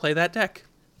 I want to play that deck.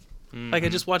 Like I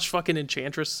just watched fucking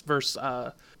Enchantress versus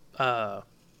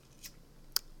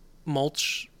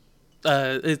Mulch.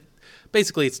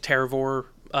 Basically it's Terravor,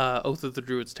 Oath of the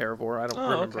Druids Terravor. I don't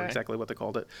remember exactly what they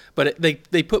called it, but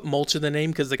they put Mulch in the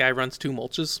name because the guy runs 2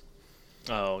 Mulches.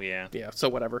 Oh yeah. Yeah. So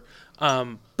whatever.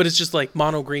 But it's just like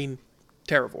mono green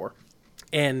Terravor,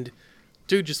 and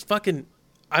dude, just fucking.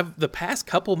 The past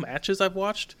couple matches I've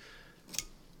watched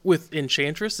with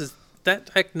Enchantress is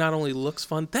that deck not only looks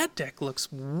fun, that deck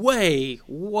looks way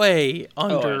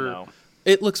under.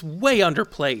 It looks way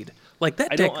underplayed. Like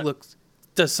that deck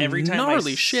does some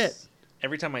gnarly shit.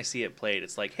 Every time I see it played,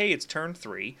 it's like, hey, it's turn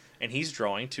 3, and he's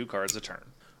drawing 2 cards a turn.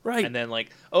 Right. And then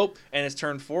like, and it's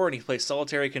turn 4, and he plays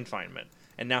Solitary Confinement,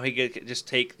 and now he just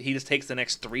takes the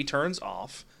next 3 turns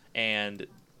off, and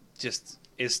just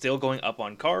is still going up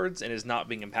on cards and is not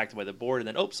being impacted by the board. And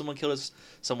then someone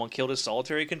killed his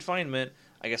Solitary Confinement,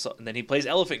 I guess. And then he plays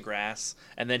Elephant Grass,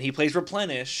 and then he plays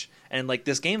Replenish, and like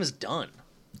this game is done.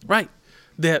 Right.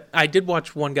 I did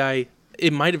watch one guy.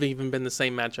 It might have even been the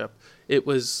same matchup. It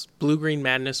was Blue-Green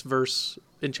Madness versus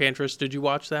Enchantress. Did you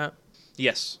watch that?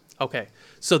 Yes. Okay.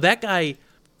 So that guy,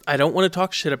 I don't want to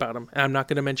talk shit about him, and I'm not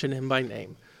going to mention him by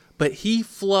name, but he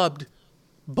flubbed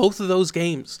both of those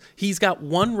games. He's got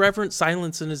 1 Reverent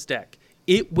Silence in his deck.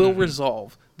 It will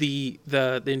resolve. The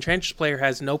Enchantress player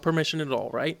has no permission at all,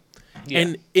 right? Yeah.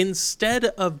 And instead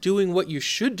of doing what you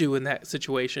should do in that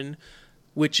situation,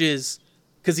 which is,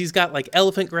 because he's got like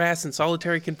Elephant Grass and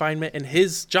Solitary Confinement, and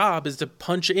his job is to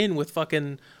punch in with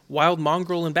fucking Wild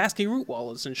Mongrel and Basking Root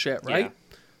Wallas and shit, right?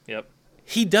 Yeah. Yep.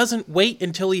 He doesn't wait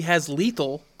until he has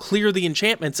lethal, clear the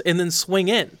enchantments, and then swing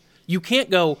in. You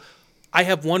can't go, I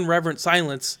have 1 Reverent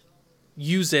Silence,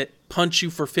 use it, punch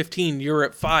you for 15, you're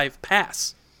at 5,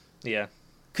 pass. Yeah.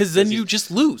 Because then you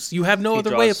just lose. You have no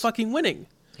other way of fucking winning.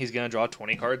 He's going to draw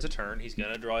 20 cards a turn, he's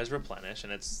going to draw his Replenish,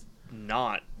 and it's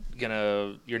not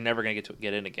you're never gonna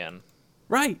get in again.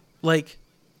 Right. Like,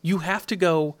 you have to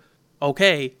go,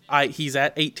 okay, he's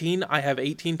at 18, I have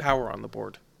 18 power on the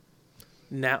board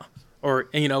now. Or,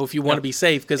 if you want to be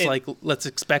safe, because like, let's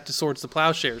expect a Swords to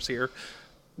Plowshares here,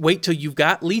 wait till you've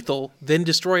got lethal, then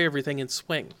destroy everything and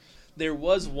swing. There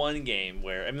was one game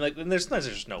where, I mean, like, and there's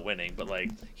just no winning, but, like,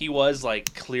 he was,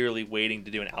 like, clearly waiting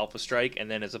to do an Alpha Strike,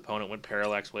 and then his opponent went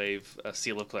Parallax Wave,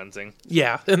 Seal of Cleansing.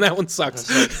 Yeah, and that one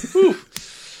sucks. Like, whew,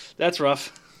 that's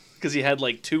rough. Because he had,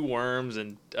 like, 2 worms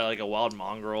and, like, a wild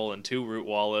mongrel and 2 root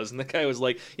wallas, and the guy was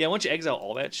like, yeah, why don't you exile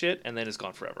all that shit, and then it's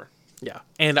gone forever. Yeah,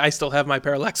 and I still have my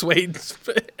Parallax Wave.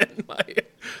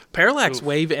 Parallax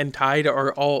Wave and Tide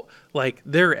are all, like,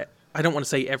 they're, I don't want to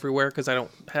say everywhere, because I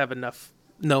don't have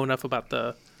know enough about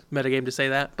the metagame to say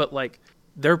that, but like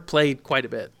they're played quite a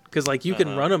bit because like you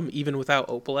can run them even without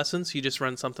Opalescence. You just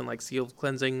run something like Seal of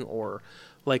Cleansing or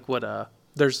like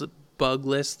there's bug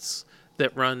lists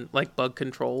that run like Bug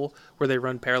Control where they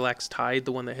run Parallax Tide,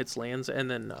 the one that hits lands,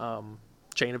 and then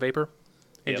Chain of Vapor,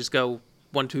 and just go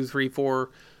 1, 2, 3,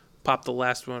 4, pop the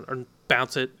last one or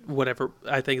bounce it, whatever.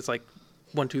 I think it's like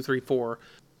 1, 2, 3, 4.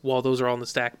 While those are all in the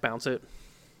stack, bounce it.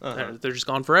 They're just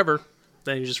gone forever.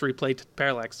 Then you just replay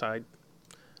Parallax Tide.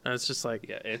 And it's just like...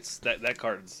 Yeah, it's that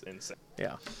card's insane.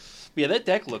 Yeah. Yeah, that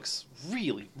deck looks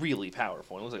really, really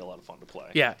powerful. It looks like a lot of fun to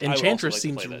play. Yeah, Enchantress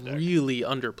seems really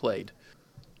underplayed.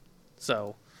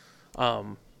 So,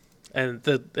 and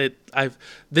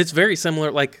it's very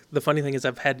similar. Like, the funny thing is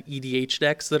I've had EDH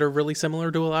decks that are really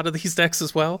similar to a lot of these decks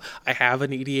as well. I have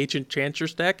an EDH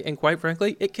Enchantress deck, and quite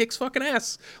frankly, it kicks fucking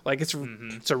ass. Like,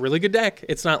 it's a really good deck.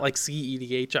 It's not like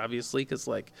CEDH, obviously, because,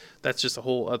 like, that's just a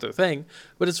whole other thing.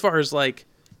 But as far as, like,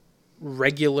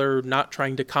 regular, not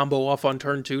trying to combo off on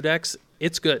turn 2 decks,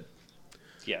 it's good.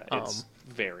 Yeah, it's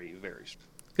very, very strong.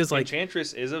 Because, like,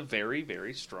 Enchantress is a very,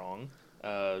 very strong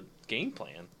game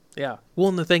plan. Yeah. Well,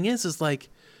 and the thing is like,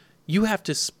 you have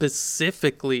to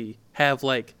specifically have,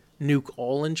 like, nuke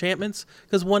all enchantments,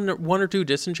 because one or 2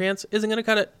 disenchants isn't going to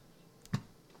cut it.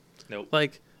 Nope.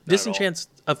 Like, Disenchant's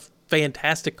a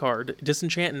fantastic card.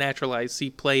 Disenchant and Naturalize see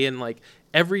play in, like,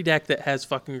 every deck that has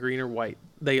fucking green or white.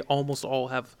 They almost all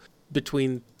have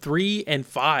between 3 and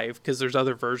 5, because there's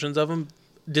other versions of them,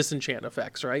 disenchant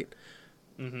effects, right?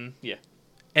 Yeah.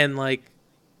 And, like,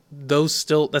 those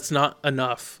still, that's not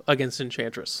enough against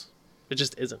Enchantress. It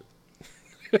just isn't.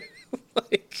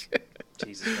 Like,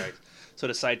 Jesus Christ. So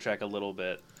to sidetrack a little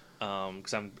bit,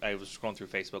 because I was scrolling through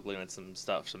Facebook looking at some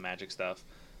stuff, some Magic stuff.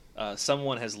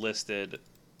 Someone has listed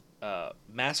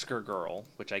Massacre Girl,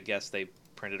 which I guess they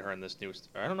printed her in this new...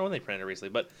 I don't know when they printed her recently,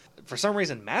 but for some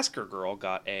reason Massacre Girl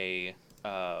got a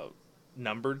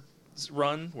numbered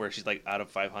run where she's like out of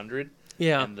 500.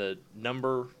 Yeah. And the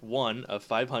number 1 of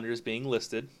 500 is being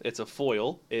listed. It's a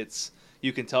foil.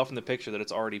 You can tell from the picture that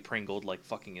it's already Pringled like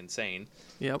fucking insane.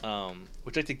 Yep.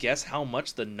 Would you like to guess how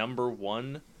much the number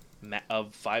 1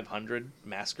 of 500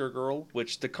 Massacre Girl,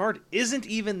 which the card isn't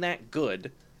even that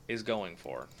good, is going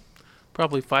for?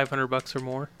 Probably $500 or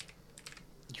more.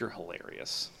 You're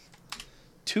hilarious.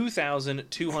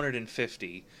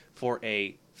 2,250 for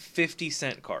a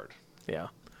 50-cent card. Yeah.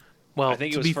 Well, I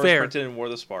think it was be first fair, printed in War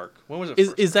of the Spark. When was it is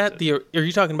first that printed? are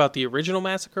you talking about the original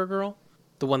Massacre Girl?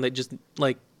 The one that just,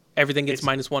 like, everything gets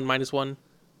 -1/-1?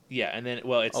 Yeah, and then,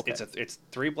 well, it's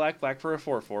 3 black for a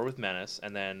 4/4 with Menace,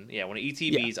 and then, yeah, when it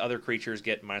ETBs, other creatures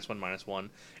get -1/-1,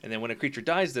 and then when a creature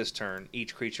dies this turn,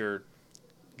 each creature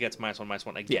gets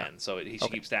 -1/-1 again, so he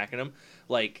should keep stacking them.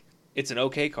 Like, it's an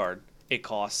okay card. It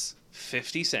costs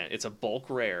 50 cents. It's a bulk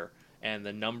rare, and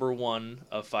the number 1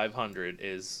 of 500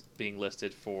 is being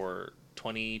listed for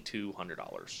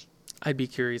 $2,200. I'd be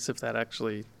curious if that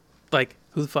actually, like,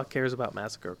 who the fuck cares about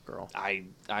Massacre Girl? I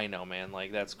know, man.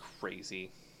 Like, that's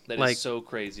crazy. That like, is so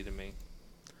crazy to me.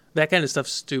 That kind of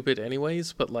stuff's stupid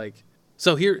anyways, but, like,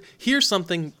 so here's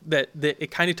something that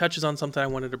it kind of touches on something I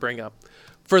wanted to bring up.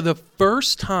 For the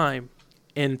first time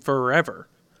in forever,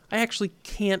 I actually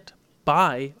can't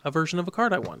buy a version of a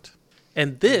card I want.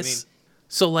 And this,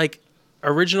 so, like,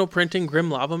 original printing Grim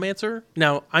Lavamancer.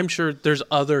 Now, I'm sure there's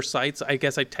other sites. I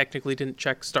guess I technically didn't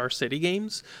check Star City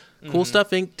Games. Cool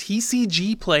Stuff Inc.,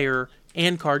 TCG Player,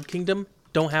 and Card Kingdom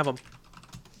don't have them.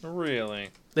 Really?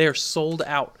 They are sold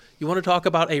out. You want to talk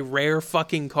about a rare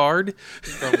fucking card?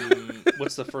 From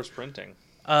what's the first printing?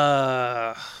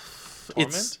 Torment?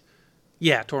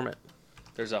 Torment.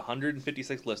 There's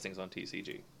 156 listings on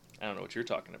TCG. I don't know what you're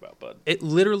talking about, bud. It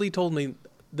literally told me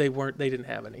they didn't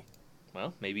have any.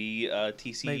 Well, maybe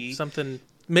TCG...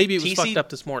 Maybe it was fucked up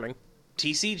this morning.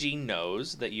 TCG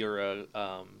knows that you're a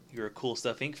Cool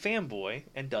Stuff Inc. fanboy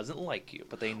and doesn't like you,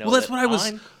 but they know. Well, that's what I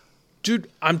was...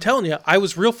 Dude, I'm telling you, I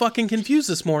was real fucking confused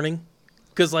this morning.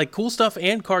 Because, like, Cool Stuff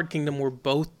and Card Kingdom were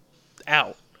both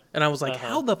out. And I was like,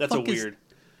 how the fuck is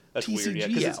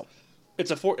TCG out?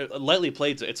 It's a lightly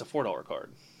played, it's a $4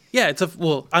 card. Yeah,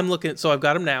 I'm looking... So I've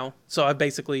got them now. So I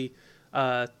basically...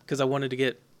 Because I wanted to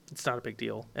get... It's not a big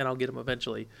deal, and I'll get them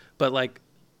eventually. But, like,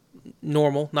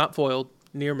 normal, not foiled,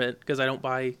 near mint, because I don't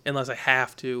buy, unless I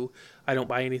have to, I don't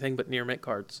buy anything but near mint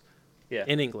cards. Yeah.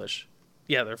 In English.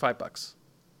 Yeah, they're $5.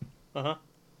 Uh-huh.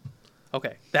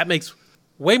 Okay, that makes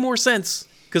way more sense,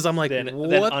 because I'm like, Then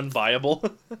what? unbuyable.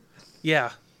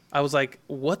 Yeah. I was like,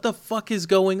 what the fuck is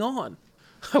going on?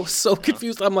 I was so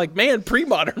confused. I'm like, man,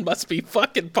 pre-modern must be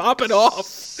fucking popping off.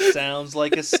 Sounds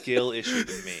like a skill issue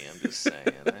to me, I'm just saying.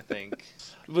 I think...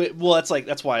 Well,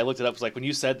 that's why I looked it up. It's like when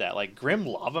you said that, like Grim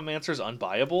Lavamancer's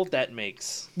unbuyable, that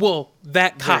makes that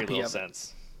very copy little of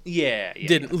sense. Yeah,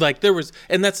 didn't like there was,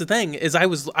 and that's the thing is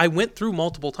I went through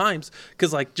multiple times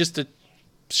because like just to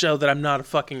show that I'm not a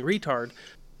fucking retard.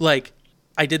 Like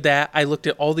I did that. I looked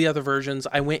at all the other versions.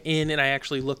 I went in and I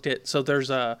actually looked at, so there's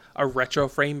a retro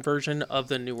frame version of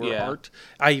the newer art.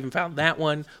 I even found that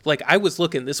one. Like I was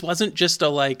looking. This wasn't just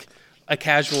a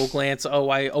casual glance. Oh,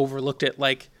 I overlooked it.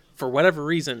 Like. For whatever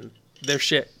reason, their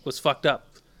shit was fucked up.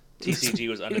 TCG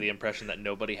was under the impression that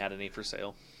nobody had any for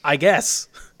sale. I guess.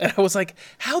 And I was like,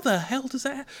 how the hell does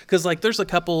that? Because, like, there's a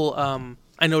couple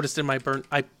I noticed in my burn.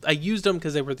 I used them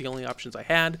because they were the only options I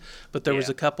had. But there was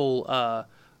a couple.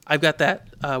 I've got that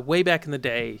way back in the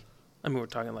day. I mean, we're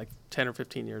talking like 10 or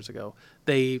 15 years ago.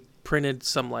 They printed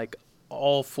some, like,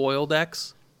 all foil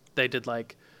decks. They did,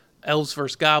 like, Elves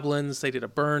vs. Goblins. They did a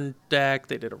burn deck.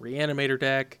 They did a Reanimator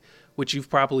deck, which you've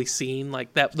probably seen,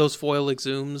 like that. Those foil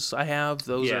exhumes I have,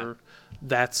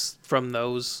 that's from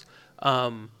those.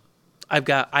 I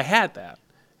had that,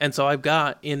 and so I've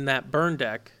got in that burn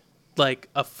deck like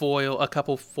a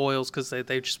couple foils because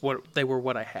they were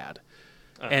what I had,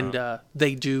 and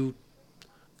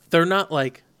they're not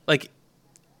like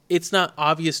it's not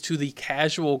obvious to the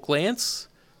casual glance,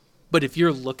 but if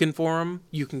you're looking for them,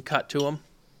 you can cut to them,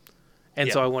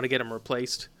 and so I want to get them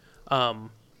replaced.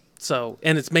 So,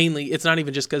 and it's not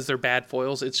even just because they're bad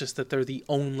foils. It's just that they're the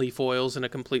only foils in a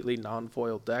completely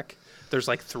non-foiled deck. There's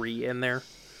like 3 in there.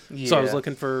 Yeah. So I was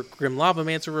looking for Grim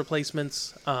Lavamancer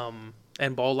replacements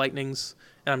and Ball Lightnings,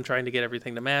 and I'm trying to get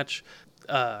everything to match.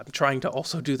 I'm trying to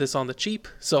also do this on the cheap.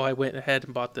 So I went ahead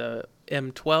and bought the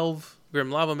M12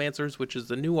 Grim Lavamancers, which is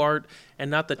the new art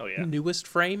and not the newest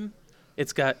frame.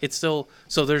 So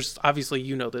there's obviously,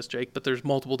 you know this, Jake, but there's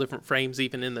multiple different frames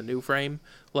even in the new frame.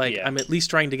 I'm at least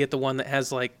trying to get the one that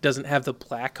has doesn't have the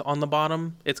black on the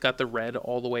bottom. It's got the red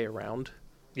all the way around.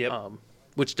 Yep.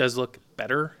 Which does look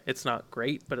better. It's not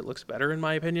great, but it looks better in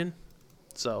my opinion.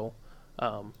 So,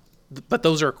 but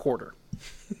those are a quarter.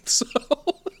 So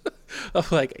I'm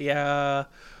like, yeah,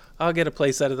 I'll get a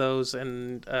play set of those,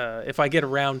 and if I get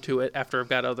around to it after I've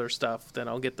got other stuff, then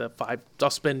I'll get I'll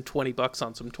spend $20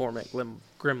 on some Torment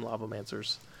Grim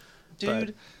Lavamancers.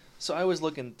 Dude, so I was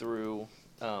looking through.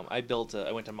 I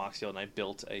went to Moxfield and I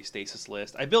built a Stasis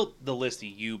list. I built the list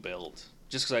you built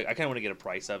just because I kind of want to get a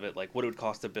price of it, like what it would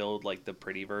cost to build like the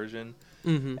pretty version,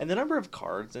 and the number of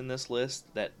cards in this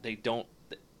list that they don't.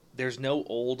 There's no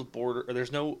old border, or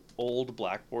there's no old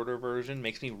black border version,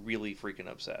 makes me really freaking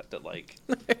upset that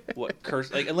what curse,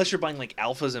 unless you're buying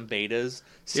alphas and betas,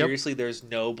 seriously, there's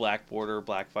no black border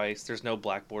Black Vice, there's no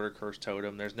black border Cursed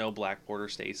Totem, there's no black border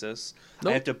Stasis.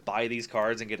 Nope. I have to buy these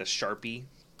cards and get a Sharpie,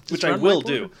 which I will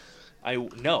do.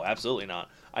 No, absolutely not.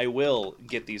 I will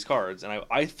get these cards, and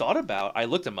I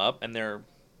looked them up, and they're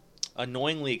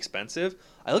annoyingly expensive.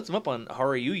 I looked them up on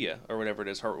Harayuya or whatever it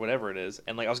is,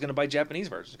 and I was going to buy Japanese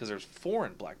versions because there's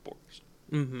foreign black borders.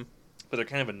 Mm-hmm. But they're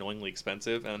kind of annoyingly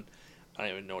expensive, and I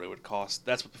don't even know what it would cost.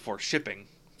 That's before shipping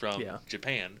from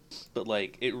Japan. But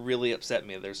it really upset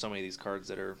me that there's so many of these cards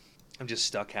that I'm just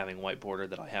stuck having white border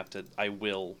that I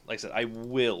will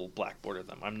black border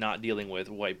them. I'm not dealing with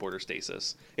white border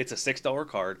Stasis. It's a $6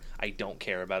 card. I don't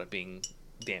care about it being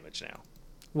damaged now.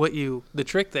 The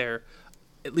trick there,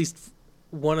 at least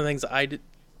one of the things I did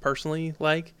personally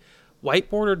white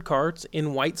bordered cards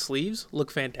in white sleeves look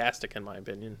fantastic in my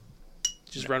opinion.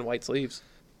 Just run white sleeves.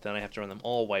 Then I have to run them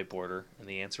all white border, and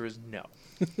the answer is no.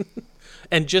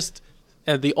 And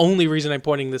the only reason I'm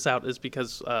pointing this out is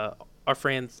because our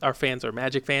fans are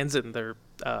Magic fans, and they're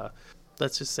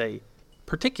let's just say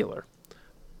particular.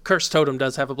 Cursed Totem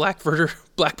does have a black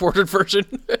bordered version.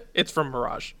 It's from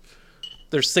Mirage.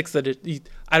 There's 6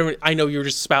 I know you're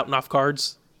just spouting off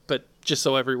cards, but just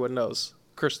so everyone knows,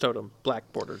 Cursed Totem,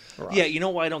 black bordered Mirage. Yeah, you know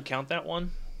why I don't count that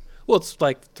one? Well, it's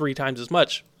 3 times as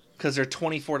much. Because they're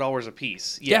 $24 a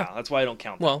piece. Yeah, that's why I don't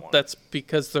count that one. Well, that's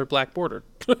because they're black bordered.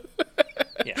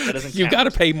 Yeah, that doesn't count. You got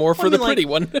to pay more for the pretty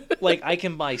one. I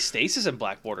can buy Stasis in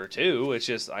black border too. It's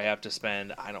just I have to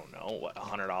spend, I don't know,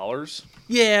 $100?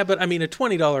 Yeah, but I mean a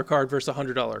 $20 card versus a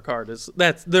 $100 card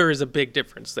there is a big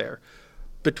difference there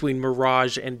between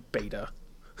Mirage and Beta.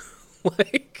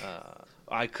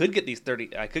 I could get these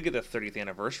 30. I could get the 30th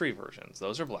anniversary versions.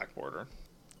 Those are Black Border.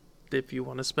 If you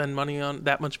want to spend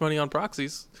that much money on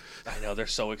proxies. I know they're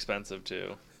so expensive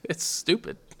too. It's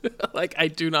stupid. Like, I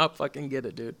do not fucking get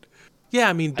it, dude. Yeah,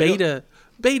 I mean, beta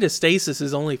stasis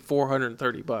is only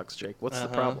 $430, Jake. What's the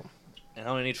problem? And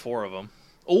I only need 4 of them.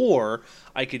 Or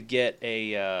I could get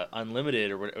a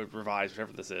unlimited or revised,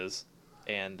 whatever this is,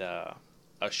 and a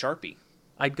Sharpie.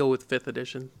 I'd go with 5th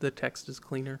edition. The text is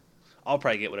cleaner. I'll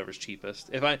probably get whatever's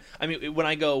cheapest. When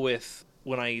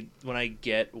I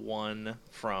get one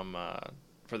from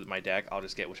for my deck, I'll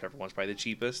just get whichever one's probably the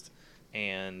cheapest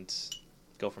and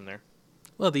go from there.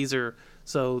 Well, the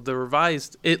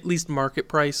revised, at least market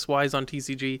price wise on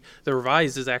TCG, the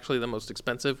revised is actually the most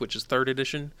expensive, which is 3rd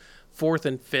edition. 4th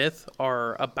and 5th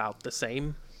are about the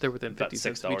same. They're within 50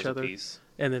 cents of each other. Apiece.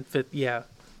 And then 5th,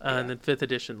 and then 5th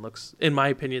edition looks, in my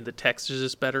opinion, the text is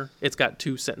just better. It's got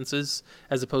 2 sentences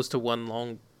as opposed to one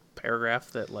long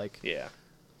paragraph that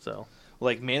So,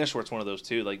 like Mana Short's one of those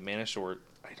too. Like Mana Short,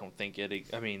 I don't think it.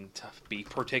 I mean, to be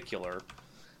particular,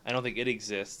 I don't think it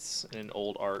exists in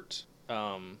old art.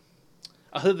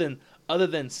 Other than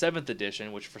 7th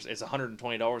edition, which is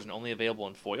 $120 and only available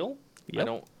in foil. Yep. I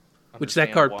don't. Which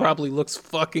that card probably looks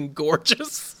fucking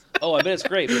gorgeous. Oh, I bet it's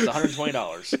great, but it's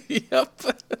 $120.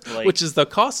 Yep. Which is the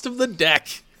cost of the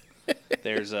deck.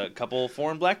 There's a couple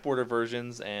foreign Black Border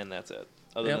versions, and that's it.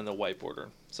 Other than the white border.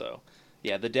 So,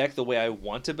 yeah, the deck, the way I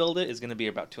want to build it, is going to be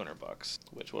about $200.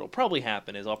 Which what'll probably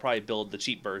happen is I'll probably build the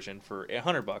cheap version for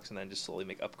 $100 and then just slowly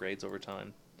make upgrades over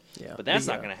time. Yeah. But that's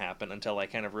not going to happen until I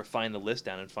kind of refine the list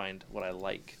down and find what I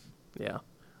like. Yeah.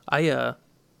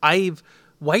 I've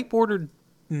white bordered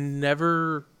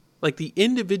never, like, the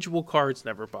individual cards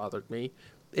never bothered me.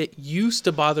 It used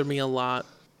to bother me a lot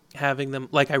having them,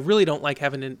 like, I really don't like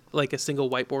having a single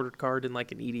white bordered card in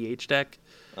like an EDH deck.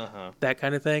 That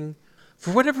kind of thing.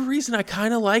 For whatever reason, I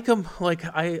kind of like them. Like,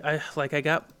 I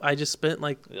just spent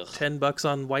like $10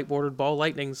 on white bordered Ball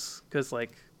Lightnings because,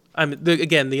 like,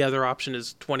 again, the other option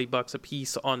is $20 a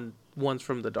piece on ones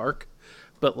from the dark,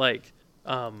 but like,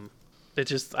 it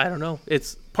just, I don't know.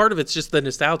 It's part of it's just the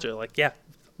nostalgia. Like, yeah,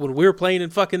 when we were playing in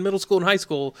fucking middle school and high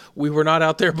school, we were not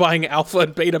out there buying alpha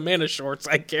and beta Mana Shorts.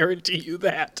 I guarantee you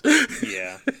that.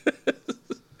 Yeah.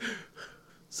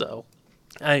 So,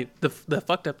 the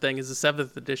fucked up thing is the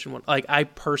 7th edition one. Like, I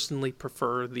personally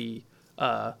prefer the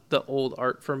old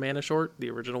art for Mana Short, the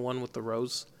original one with the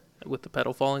rose, with the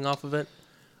petal falling off of it.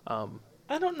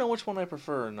 I don't know which one I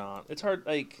prefer or not. It's hard.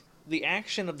 Like, the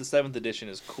action of the 7th edition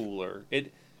is cooler.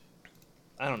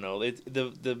 I don't know.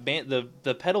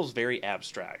 The petal's very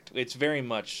abstract. It's very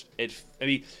much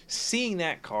seeing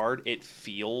that card, it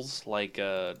feels like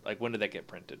when did that get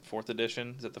printed? 4th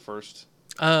edition? Is that the first?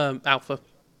 Alpha.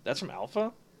 That's from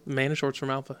Alpha? Mana Short's from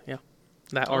Alpha. Yeah.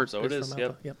 That art so it is from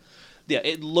Alpha. Yep. Yeah,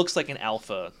 it looks like an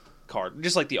Alpha card,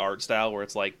 just like the art style where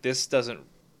it's like this doesn't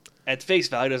at face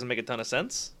value doesn't make a ton of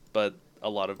sense, but a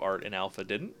lot of art in Alpha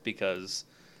didn't because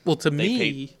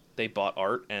they bought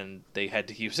art and they had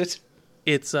to use it.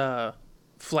 It's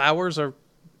flowers are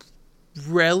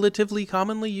relatively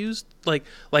commonly used. Like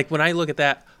when I look at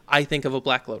that, I think of a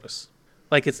Black Lotus.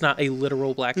 Like, it's not a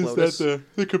literal Black Lotus. Is that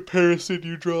the comparison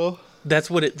you draw?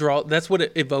 That's what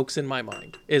it evokes in my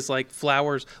mind. Is like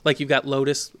flowers, like you've got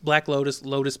lotus, Black Lotus,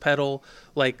 lotus petal,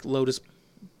 like lotus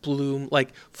bloom.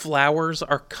 Like, flowers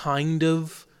are kind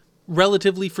of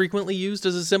relatively frequently used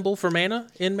as a symbol for mana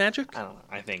in Magic. I don't know.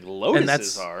 I think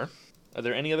lotuses are. Are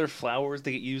there any other flowers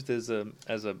that get used as a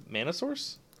mana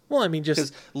source? Well, I mean, just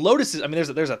because lotuses. I mean,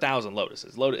 there's 1,000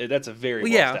 lotuses. That's a very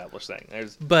well-established thing.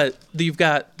 But you've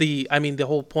got the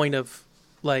whole point of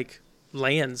like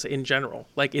lands in general.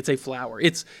 Like, it's a flower.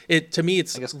 To me,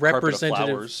 it's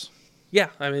representative. Yeah,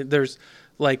 I mean, there's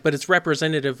like, but it's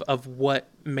representative of what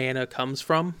mana comes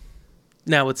from.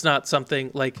 Now, it's not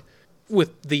something like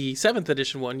with the 7th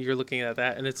edition one. You're looking at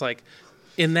that, and it's like,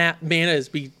 in that, mana is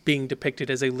being depicted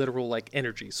as a literal like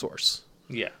energy source.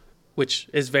 Yeah, which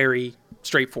is very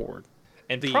straightforward,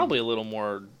 and probably a little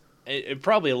more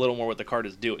what the card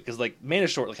is doing, because like Mana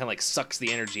Short kind of like sucks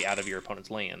the energy out of your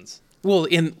opponent's lands. Well,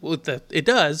 it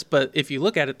does, but if you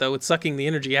look at it though, it's sucking the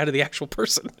energy out of the actual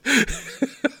person.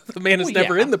 The mana's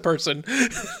never in the person.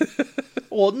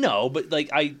 Well, no, but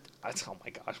like oh my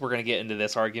gosh, we're gonna get into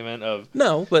this argument of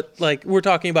no, but like we're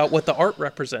talking about what the art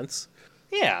represents.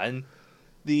 Yeah, and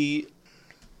I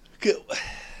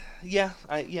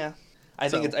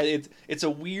think it's a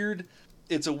weird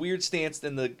stance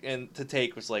to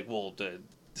take. Was like, well,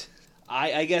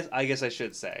 I guess I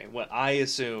should say what I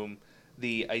assume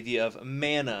the idea of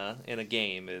mana in a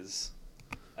game is.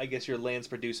 I guess your lands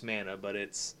produce mana, but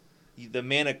it's the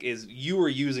mana is you are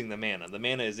using the mana. The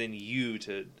mana is in you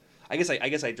to. I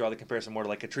guess I draw the comparison more to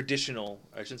like a traditional.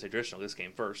 I shouldn't say traditional. This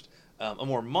game first. A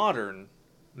more modern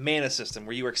mana system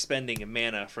where you are expending a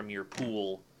mana from your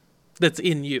pool. That's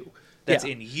in you. That's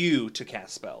in you to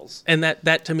cast spells. And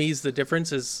that to me is the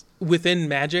difference. Is within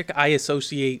Magic, I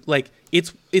associate like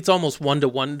it's almost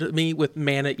 1-to-1 to me with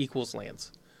mana equals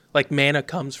lands. Like mana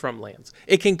comes from lands.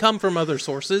 It can come from other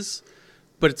sources,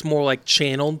 but it's more like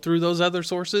channeled through those other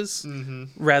sources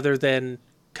rather than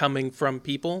coming from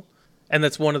people. And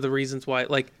that's one of the reasons why,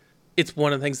 like, it's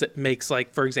one of the things that makes,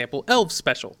 like, for example, elves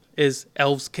special, is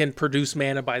elves can produce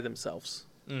mana by themselves.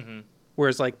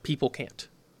 Whereas, like, people can't.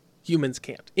 Humans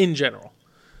can't, in general.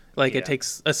 Like, it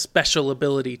takes a special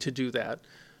ability to do that.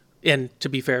 And to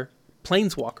be fair,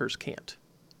 planeswalkers can't.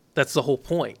 That's the whole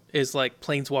point, is, like,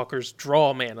 planeswalkers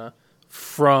draw mana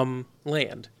from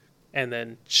land and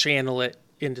then channel it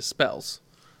into spells.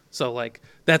 So, like,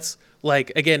 that's,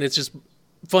 like, again, it's just...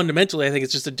 fundamentally, I think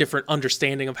it's just a different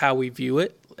understanding of how we view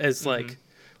it as like,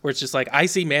 where it's just like, I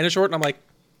see mana short and I'm like,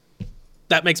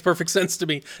 that makes perfect sense to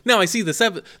me. Now I see the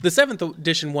seventh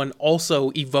edition one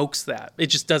also evokes that. It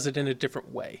just does it in a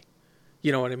different way.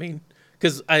 You know what I mean?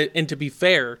 And to be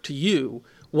fair to you,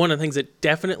 one of the things that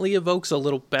definitely evokes a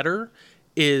little better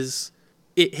is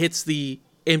it hits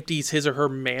empties his or her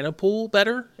mana pool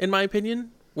better, in my opinion.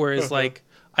 Whereas like,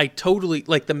 I totally,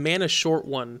 like the mana short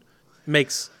one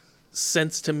makes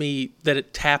sense to me that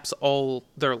it taps all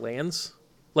their lands.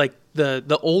 Like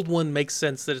the old one makes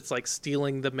sense that it's like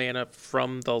stealing the mana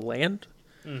from the land.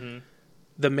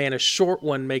 The mana short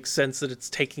one makes sense that it's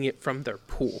taking it from their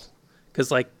pool,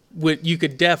 because like you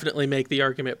could definitely make the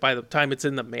argument by the time it's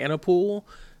in the mana pool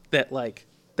that like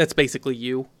that's basically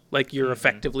you, like you're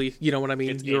effectively, you know what I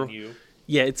mean, it's in you.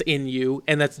 Yeah, it's in you,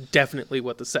 and that's definitely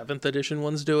what the 7th edition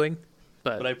one's doing.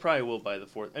 But I probably will buy the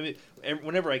 4th. I mean,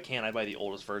 whenever I can, I buy the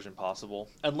oldest version possible,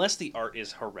 unless the art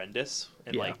is horrendous.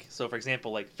 And like, so for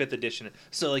example, like 5th edition.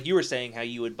 So like you were saying, how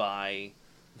you would buy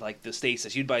like the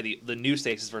stasis. You'd buy the new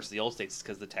stasis versus the old stasis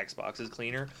because the text box is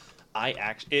cleaner. I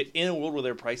actually, in a world where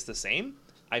they're priced the same,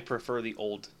 I prefer the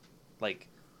old, like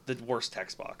the worst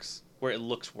text box where it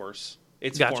looks worse.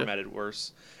 It's formatted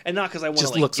worse, and not because I want to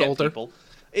like looks get older. people.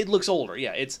 It looks older.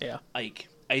 Yeah, it's like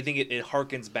I think it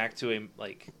harkens back to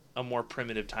a more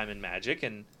primitive time in Magic,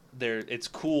 and it's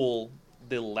cool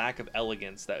the lack of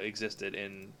elegance that existed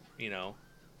in, you know,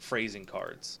 phrasing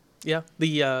cards. Yeah,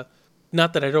 the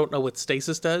not that I don't know what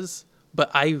stasis does,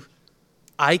 but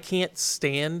I can't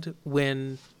stand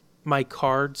when my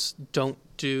cards don't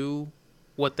do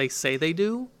what they say they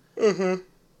do.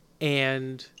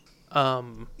 And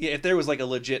if there was like a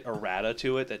legit errata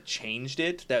to it that changed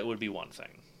it, that would be one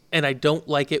thing. And I don't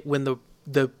like it when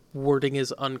the wording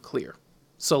is unclear.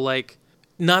 So, like,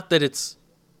 not that it's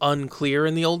unclear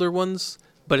in the older ones,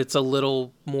 but it's a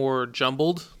little more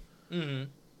jumbled.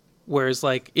 Whereas,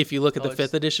 like, if you look at the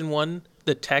 5th edition one,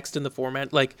 the text and the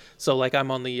format, like, so, like,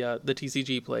 I'm on the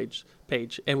TCG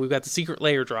page, and we've got the Secret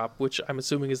Layer drop, which I'm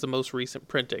assuming is the most recent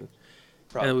printing.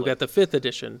 Probably. And then we've got the 5th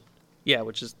edition,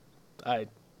 which is,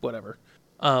 whatever.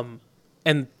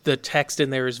 And the text in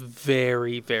there is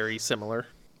very, very similar.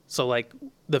 So, like,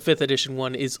 the 5th edition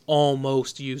one is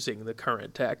almost using the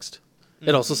current text.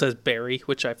 It also says Barry,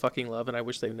 which I fucking love, and I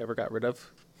wish they never got rid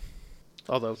of.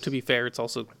 Although, to be fair, it's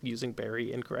also using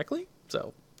Barry incorrectly.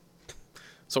 So,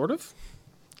 sort of.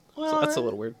 Well, so that's a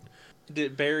little weird.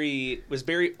 Was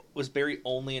Barry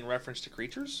only in reference to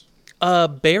creatures?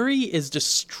 Barry is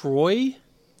destroy,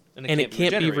 and it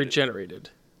can't be regenerated.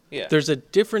 Yeah. There's a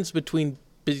difference between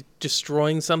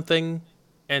destroying something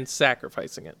and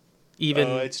sacrificing it.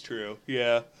 It's true.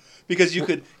 Yeah, because you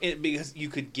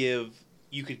could give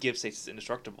stasis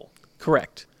indestructible.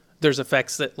 Correct. There's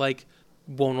effects that like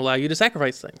won't allow you to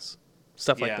sacrifice things,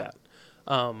 stuff like that.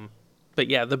 But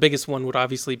yeah, the biggest one would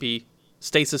obviously be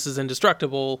stasis is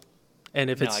indestructible,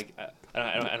 and if I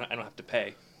don't have to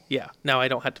pay. Yeah, now I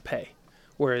don't have to pay,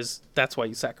 whereas that's why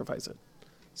you sacrifice it.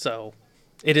 So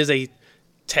it is a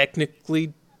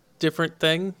technically different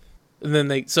thing. And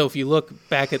then so if you look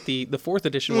back at the 4th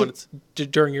edition one, it's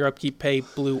during your upkeep, pay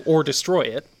blue or destroy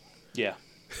it. Yeah.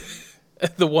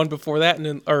 The one before that,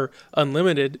 or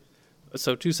unlimited,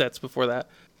 so 2 sets before that,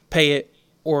 pay it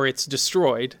or it's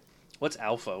destroyed. What's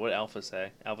Alpha? What did Alpha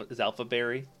say? Is Alpha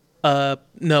Barry? No,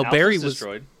 Alpha's Barry was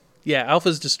destroyed. Yeah,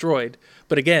 Alpha's destroyed.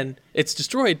 But again, it's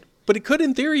destroyed, but it could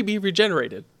in theory be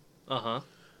regenerated.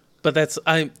 But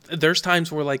there's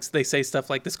times where like they say stuff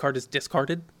like this card is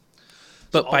discarded.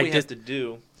 But so all we have to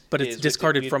do, but it's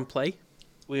discarded from play.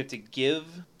 We have to give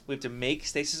We have to make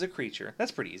Stasis a creature.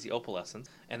 That's pretty easy, Opalescence.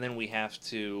 And then we have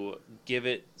to give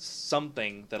it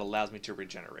something that allows me to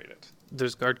regenerate it.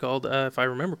 There's a card called, if I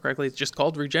remember correctly, it's just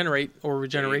called Regenerate or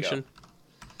Regeneration.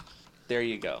 There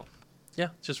you go. Yeah,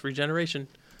 just Regeneration.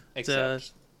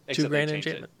 Except $2,000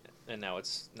 enchantment. And now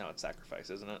it's Sacrifice,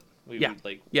 isn't it?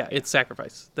 It's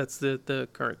Sacrifice. That's the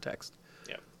current text.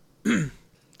 Yeah.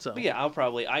 So. But yeah, I'll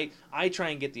probably I try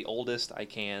and get the oldest I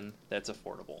can that's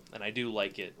affordable, and I do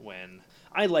like it when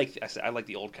I like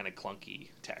the old kind of clunky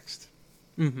text.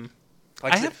 Mm-hmm.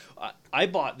 I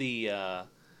bought the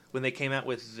when they came out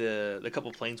with the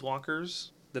couple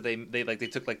Planeswalkers that they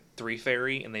took like 3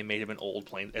 fairy and they made him an old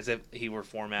plane as if he were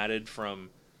formatted from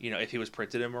if he was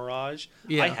printed in Mirage.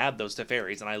 Yeah. I have those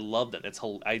Teferis and I love them.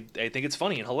 I think it's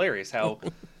funny and hilarious how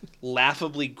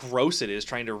laughably gross it is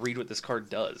trying to read what this card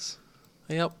does.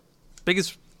 Yep.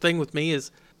 Biggest thing with me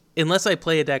is, unless I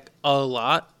play a deck a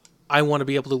lot, I want to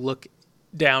be able to look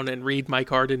down and read my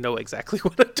card and know exactly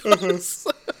what it does.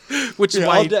 Which is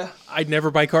why I'd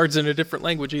never buy cards in a different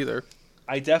language either.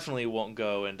 I definitely won't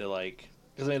go into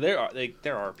because I mean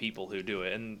there are people who do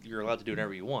it, and you're allowed to do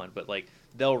whatever you want, but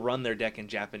they'll run their deck in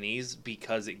Japanese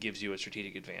because it gives you a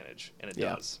strategic advantage, and it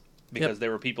does. Because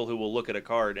there are people who will look at a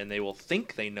card and they will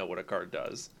think they know what a card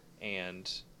does,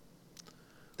 and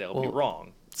they'll be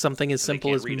wrong. Something as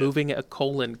simple as moving a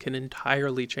colon can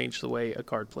entirely change the way a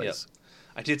card plays. Yep.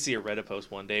 I did see a Reddit post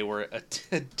one day where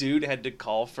a dude had to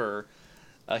call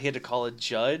a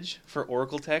judge for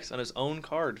Oracle text on his own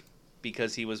card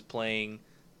because he was playing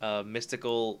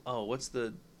mystical. Oh, what's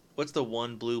the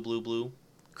one blue?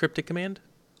 Cryptic Command.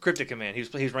 Cryptic Command. He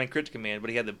was running Cryptic Command, but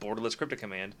he had the borderless Cryptic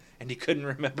Command, and he couldn't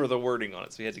remember the wording on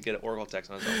it, so he had to get an Oracle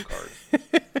text on his own card.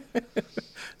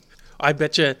 I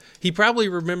bet you he probably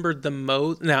remembered the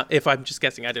most. Now, if I'm just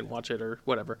guessing, I didn't watch it or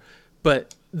whatever,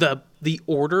 but the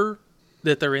order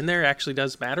that they're in there actually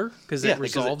does matter because it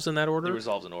resolves in that order. It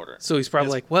resolves in order. So he's probably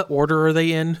like, "What order are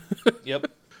they in?" Yep,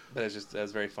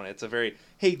 that's very funny. It's a very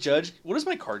hey judge, what does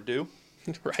my card do?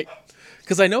 Right,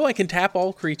 because I know I can tap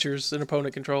all creatures an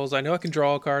opponent controls. I know I can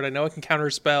draw a card. I know I can counter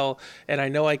a spell, and I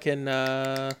know I can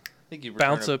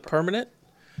bounce a permanent.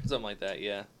 Something like that,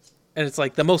 yeah. And it's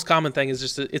like the most common thing is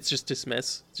just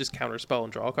dismiss, just counter spell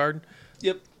and draw a card.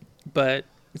 Yep. But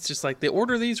it's just like the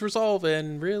order these resolve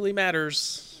in really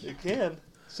matters. It can.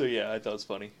 So yeah, I thought it was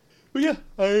funny. But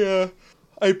yeah,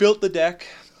 I built the deck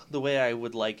the way I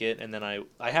would like it, and then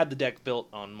I had the deck built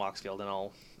on Moxfield,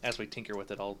 and as we tinker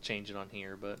with it, I'll change it on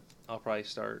here. But I'll probably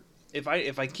start if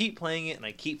I keep playing it and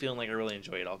I keep feeling like I really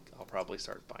enjoy it, I'll probably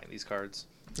start buying these cards.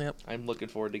 Yep. I'm looking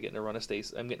forward to getting a run of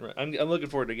Stasis. I'm looking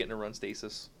forward to getting a run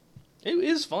Stasis. It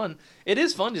is fun. It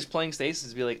is fun just playing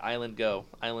Stasis. Be like, island go,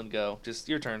 just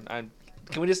your turn.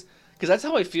 Can we just? Because that's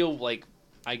how I feel. Like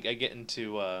I get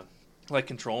into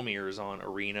control mirrors on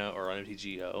Arena or on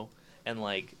MTGO, and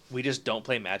we just don't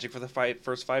play Magic for the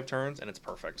first 5 turns, and it's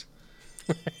perfect.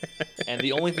 And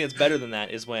the only thing that's better than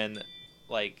that is when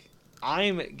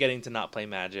I'm getting to not play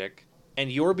Magic,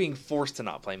 and you're being forced to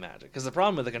not play Magic. Because the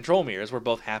problem with the control mirror is we're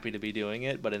both happy to be doing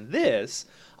it, but in this,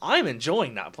 I'm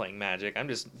enjoying not playing Magic. I'm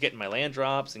just getting my land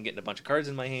drops and getting a bunch of cards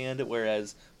in my hand,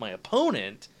 whereas my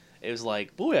opponent is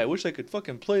like, boy, I wish I could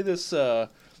fucking play this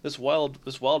wild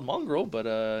mongrel,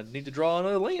 but need to draw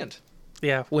another land.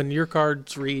 Yeah, when your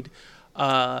cards read,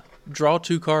 draw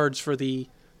 2 cards for the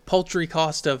paltry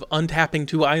cost of untapping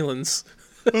 2 islands.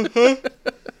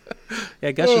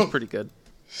 Yeah, Gush is pretty good.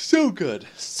 So good.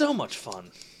 So much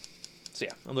fun. So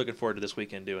yeah, I'm looking forward to this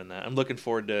weekend doing that. I'm looking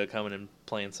forward to coming and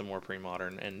playing some more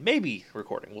pre-modern and maybe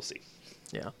recording. We'll see.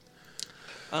 Yeah.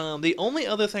 The only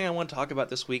other thing I want to talk about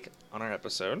this week on our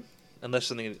episode, unless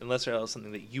there's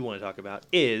something that you want to talk about,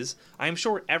 is I'm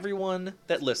sure everyone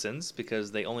that listens,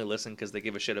 because they only listen because they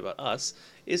give a shit about us,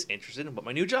 is interested in what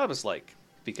my new job is like.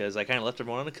 Because I kind of left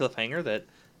everyone on a cliffhanger that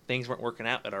things weren't working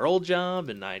out at our old job,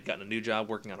 and I had gotten a new job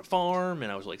working on a farm,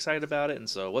 and I was really excited about it, and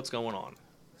so what's going on?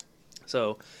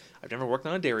 So, I've never worked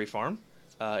on a dairy farm.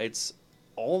 It's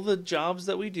all the jobs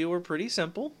that we do are pretty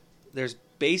simple. There's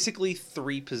basically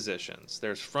 3 positions.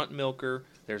 There's front milker,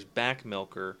 there's back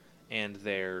milker, and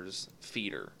there's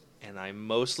feeder. And I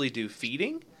mostly do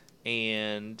feeding,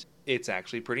 and it's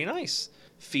actually pretty nice.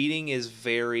 Feeding is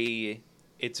very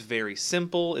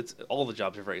simple. All the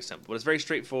jobs are very simple, but it's very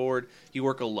straightforward. You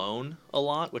work alone a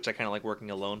lot, which I kind of like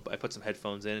working alone. But I put some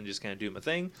headphones in and just kind of do my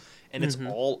thing, and it's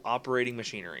all operating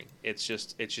machinery. It's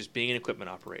just being an equipment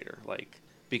operator,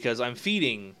 because I'm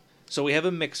feeding. So we have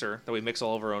a mixer that we mix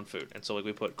all of our own food, and so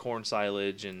we put corn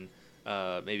silage and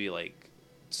maybe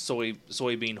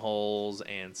soybean hulls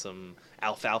and some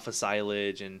alfalfa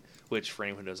silage, and which for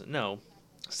anyone who doesn't know,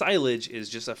 silage is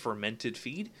just a fermented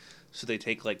feed. So they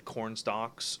take like corn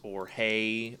stalks or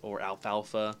hay or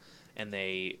alfalfa, and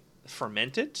they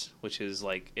ferment it, which is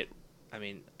like it. I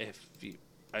mean,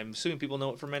 I'm assuming people know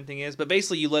what fermenting is, but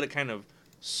basically you let it kind of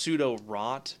pseudo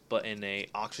rot, but in a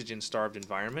oxygen starved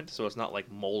environment, so it's not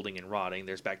like molding and rotting.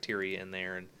 There's bacteria in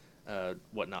there and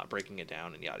whatnot, breaking it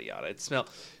down and yada yada.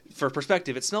 For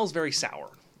perspective, it smells very sour.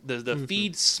 The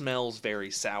feed smells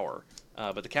very sour,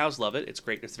 but the cows love it. It's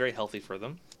great. It's very healthy for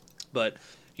them. But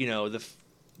the is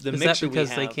mixture that because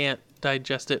we have, they can't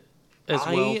digest it as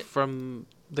well from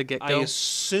the get-go? I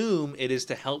assume it is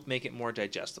to help make it more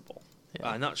digestible. Yeah.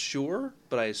 I'm not sure,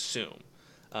 but I assume.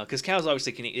 Because cows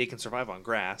obviously can survive on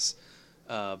grass,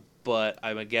 but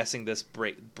I'm guessing this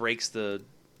breaks the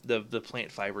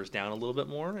plant fibers down a little bit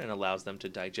more and allows them to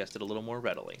digest it a little more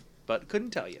readily. But couldn't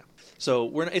tell you.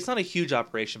 So it's not a huge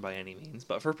operation by any means,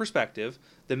 but for perspective,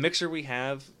 the mixer we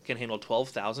have can handle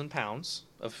 12,000 pounds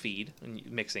of feed and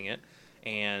mixing it,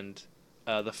 and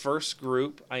the first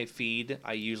group I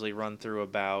usually run through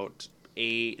about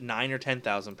 9 or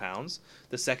 10,000 pounds.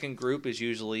 The second group is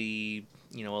usually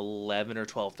 11 or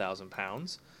 12,000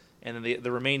 pounds, and then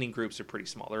the remaining groups are pretty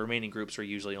small. The remaining groups are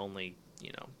usually only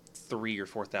 3 or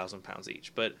 4,000 pounds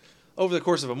each. But over the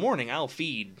course of a morning, I'll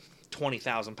feed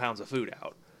 20,000 pounds of food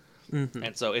out,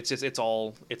 and so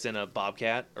it's in a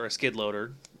bobcat or a skid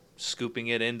loader, scooping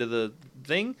it into the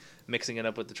thing, mixing it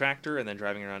up with the tractor, and then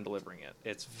driving around delivering it.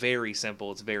 It's very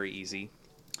simple. It's very easy.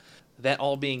 That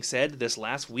all being said, this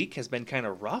last week has been kind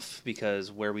of rough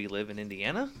because where we live in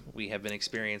Indiana, we have been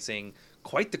experiencing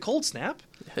quite the cold snap.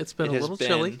 It's been a little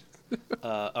chilly.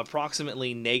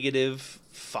 Approximately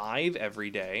 -5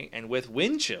 every day, and with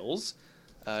wind chills,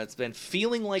 it's been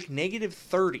feeling like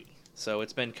 -30. So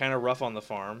it's been kind of rough on the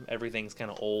farm. Everything's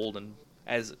kind of old, and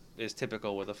as is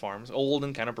typical with the farms, old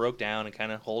and kind of broke down and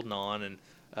kind of holding on,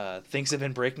 and things have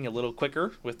been breaking a little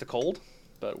quicker with the cold,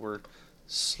 but we're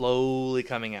slowly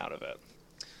coming out of it.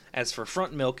 As for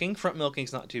front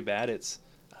milking's not too bad. It's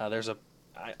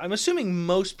I'm assuming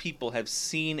most people have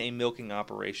seen a milking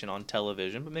operation on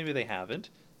television, but maybe they haven't.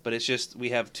 But it's just, we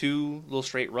have 2 little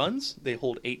straight runs. They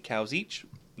hold 8 cows each.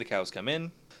 The cows come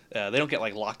in. They don't get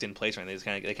like locked in place or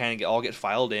anything. They kind of all get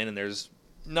filed in, and there's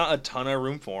not a ton of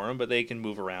room for them, but they can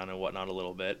move around and whatnot a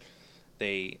little bit.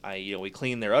 We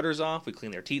clean their udders off. We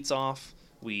clean their teats off.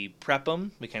 We prep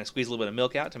them. We kind of squeeze a little bit of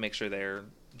milk out to make sure they're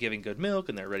giving good milk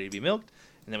and they're ready to be milked.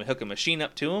 And then we hook a machine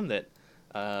up to them that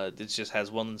it just has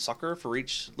one sucker for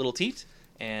each little teat,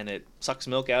 and it sucks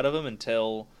milk out of them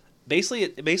until basically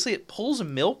it pulls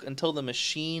milk until the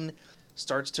machine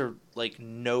starts to like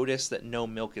notice that no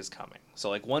milk is coming. So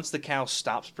like once the cow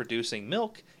stops producing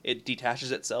milk, it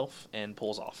detaches itself and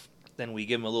pulls off. Then we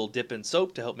give them a little dip in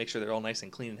soap to help make sure they're all nice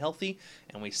and clean and healthy,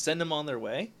 and we send them on their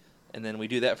way. And then we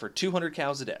do that for 200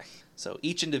 cows a day. So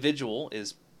each individual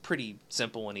is pretty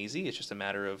simple and easy. It's just a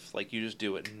matter of like you just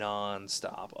do it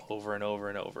non-stop over and over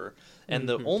and over. And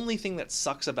the only thing that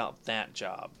sucks about that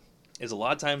job is a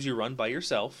lot of times you run by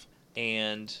yourself,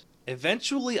 and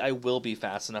eventually I will be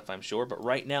fast enough, I'm sure, but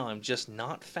right now I'm just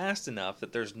not fast enough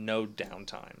that there's no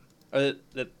downtime.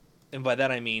 And by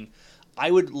that I mean I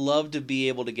would love to be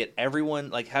able to get everyone,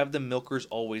 like have the milkers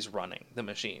always running the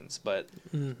machines, but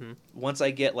once I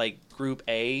get like group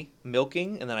A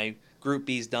milking and then group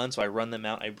B's done, so I run them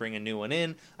out, I bring a new one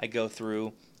in, I go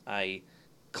through, I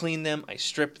clean them, I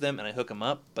strip them, and I hook them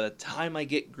up. By the time I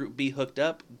get group B hooked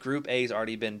up, group A's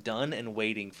already been done and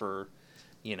waiting for,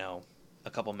 a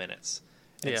couple minutes.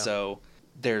 And so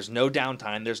there's no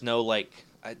downtime, there's no like,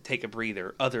 I take a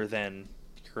breather other than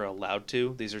you're allowed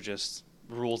to. These are just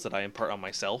rules that I impart on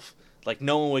myself. Like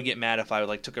no one would get mad if I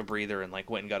like took a breather and like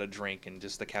went and got a drink and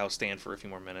just the cows stand for a few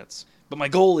more minutes. But my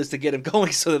goal is to get them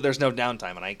going so that there's no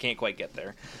downtime, and I can't quite get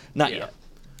there. Not yet.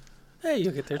 Hey,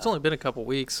 you'll get there. It's only been a couple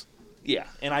weeks. Yeah,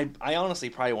 and I honestly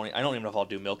probably won't. I don't even know if I'll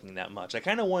do milking that much. I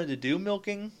kind of wanted to do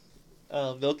milking.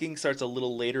 Milking starts a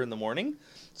little later in the morning,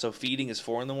 so feeding is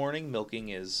 4 in the morning. Milking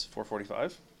is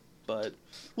 4:45. But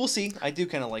we'll see. I do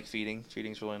kind of like feeding.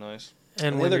 Feeding's really nice.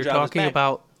 And when you're talking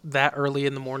about that early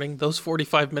in the morning, those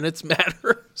 45 minutes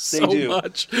matter so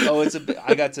much. Oh,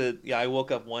 I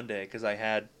woke up one day because I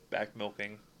had back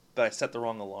milking, but I set the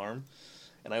wrong alarm,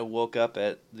 and I woke up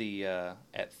at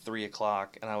 3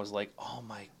 o'clock, and I was like, oh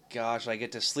my gosh, I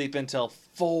get to sleep until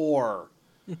 4.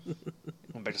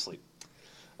 Went back to sleep.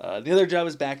 The other job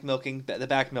is back milking. The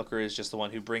back milker is just the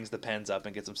one who brings the pens up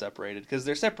and gets them separated, because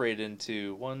they're separated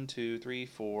into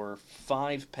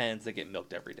 5 pens that get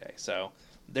milked every day. So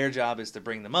their job is to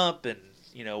bring them up, and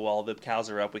while the cows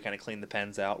are up, we kind of clean the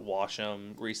pens out, wash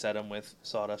them, reset them with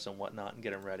sawdust and whatnot, and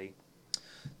get them ready.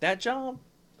 That job,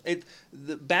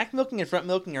 The back milking and front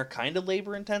milking are kind of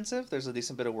labor intensive. There's a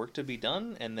decent bit of work to be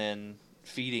done, and then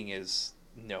feeding is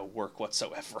no work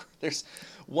whatsoever. There's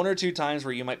one or two times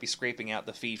where you might be scraping out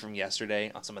the feed from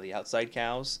yesterday on some of the outside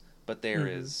cows, but there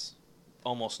is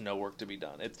almost no work to be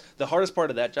done. The hardest part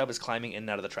of that job is climbing in and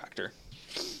out of the tractor.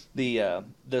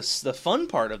 The fun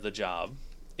part of the job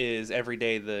is every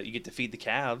day you get to feed the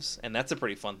calves, and that's a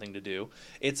pretty fun thing to do.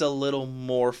 It's a little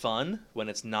more fun when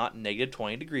it's not negative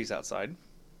 20 degrees outside.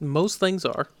 Most things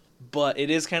are. But it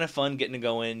is kind of fun getting to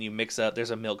go in, you mix up, there's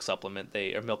a milk supplement,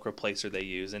 a milk replacer they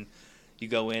use, and you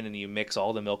go in and you mix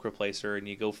all the milk replacer and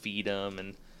you go feed them,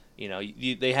 and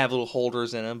they have little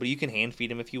holders in them, but you can hand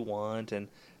feed them if you want, and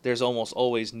there's almost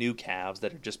always new calves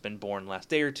that have just been born last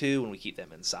day or two, and we keep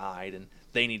them inside, and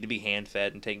they need to be hand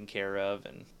fed and taken care of,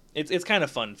 and it's kind of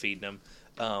fun feeding them.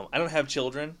 I don't have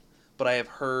children, but I have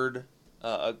heard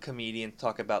a comedian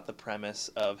talk about the premise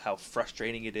of how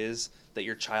frustrating it is that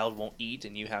your child won't eat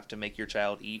and you have to make your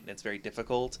child eat, and it's very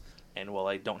difficult. And while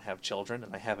I don't have children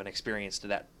and I haven't experienced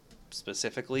that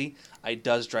specifically, it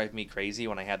does drive me crazy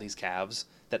when I have these calves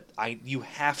that you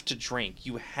have to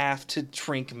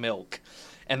drink milk,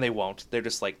 and they won't. They're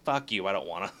just like, fuck you, I don't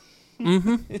want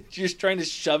to. You're just trying to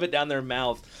shove it down their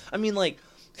mouth. I mean, like,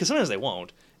 because sometimes they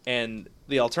won't. And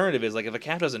the alternative is, like, if a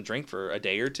calf doesn't drink for a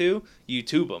day or two, you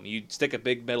tube them. You stick a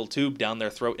big metal tube down their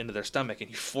throat into their stomach,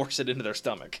 and you force it into their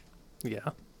stomach. Yeah.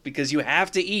 Because you have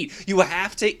to eat. You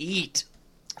have to eat.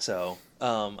 So,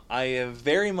 I am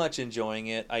very much enjoying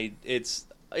it.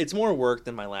 It's more work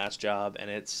than my last job, and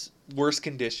it's worse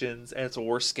conditions, and it's a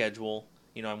worse schedule.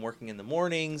 I'm working in the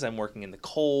mornings. I'm working in the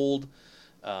cold.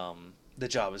 The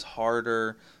job is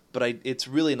harder. But it's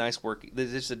really nice work.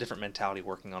 There's just a different mentality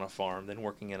working on a farm than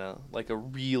working in a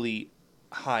really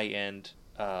high-end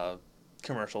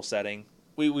commercial setting.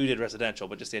 We did residential,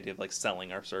 but just the idea of like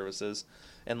selling our services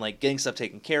and like getting stuff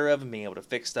taken care of and being able to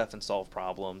fix stuff and solve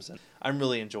problems. And I'm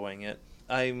really enjoying it.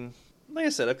 Like I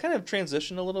said, I've kind of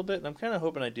transitioned a little bit, and I'm kind of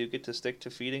hoping I do get to stick to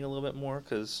feeding a little bit more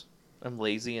because I'm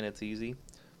lazy and it's easy.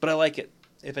 But I like it.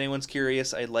 If anyone's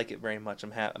curious, I like it very much.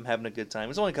 I'm having a good time.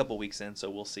 It's only a couple weeks in, so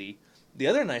we'll see. The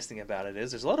other nice thing about it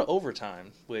is there's a lot of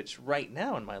overtime, which right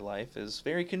now in my life is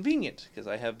very convenient because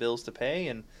I have bills to pay,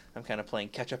 and I'm kind of playing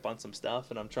catch up on some stuff,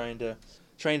 and I'm trying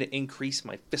to increase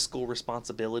my fiscal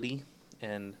responsibility,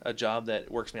 and a job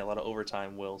that works me a lot of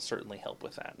overtime will certainly help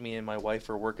with that. Me and my wife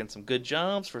are working some good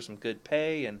jobs for some good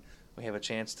pay, and we have a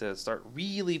chance to start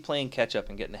really playing catch up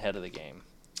and getting ahead of the game.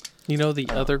 The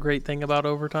other great thing about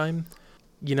overtime,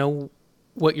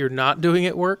 what you're not doing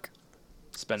at work?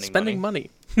 Spending money.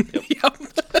 Yep. Yep.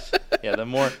 Yeah, the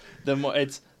more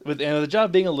it's with the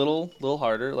job being a little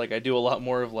harder. Like I do a lot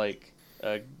more of like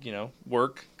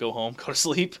work, go home, go to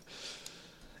sleep.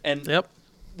 And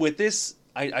with this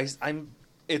I'm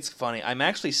it's funny. I'm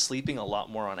actually sleeping a lot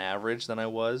more on average than I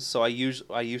was. So I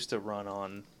used to run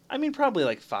on probably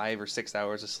like 5 or 6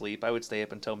 hours of sleep. I would stay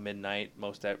up until midnight,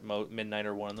 midnight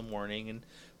or 1 in the morning, and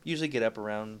usually get up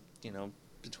around,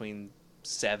 between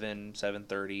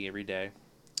 7:30 every day.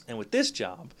 And with this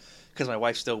job, because my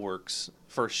wife still works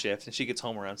first shift and she gets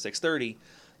home around 6:30,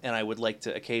 and I would like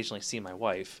to occasionally see my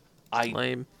wife,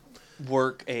 I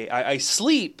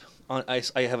sleep on. I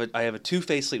have a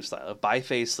two-phase sleep style, a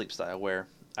bi-phase sleep style, where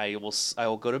I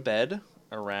will go to bed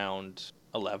around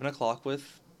 11 o'clock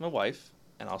with my wife,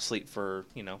 and I'll sleep for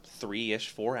 3-ish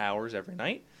 4 hours every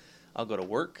night. I'll go to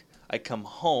work. I come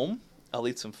home. I'll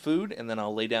eat some food, and then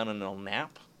I'll lay down and I'll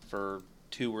nap for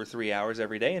 2 or 3 hours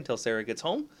every day until Sarah gets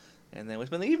home, and then we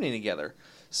spend the evening together.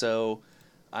 So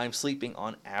I'm sleeping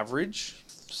on average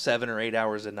 7 or 8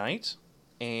 hours a night,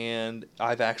 and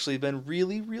I've actually been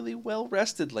really, really well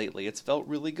rested lately. It's felt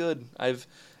really good.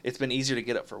 It's been easier to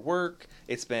get up for work.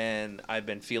 I've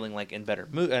been feeling like in better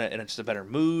mood, and it's a better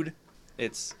mood.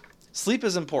 Sleep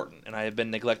is important, and I have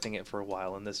been neglecting it for a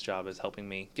while, and this job is helping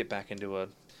me get back into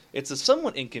it's a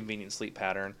somewhat inconvenient sleep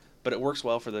pattern, but it works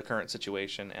well for the current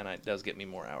situation, and it does get me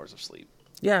more hours of sleep.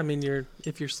 Yeah,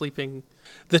 if you're sleeping,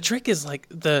 the trick is like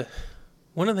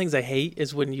one of the things I hate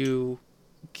is when you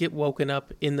get woken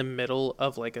up in the middle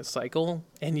of like a cycle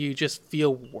and you just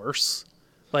feel worse.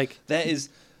 Like that is,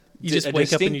 you just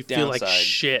wake up and you feel like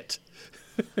shit.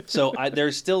 So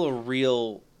there's still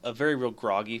a very real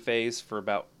groggy phase for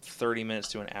about 30 minutes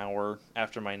to an hour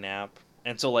after my nap,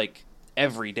 and so like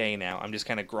every day now I'm just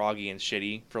kind of groggy and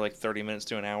shitty for like 30 minutes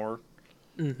to an hour.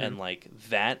 Mm-hmm. And like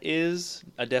that is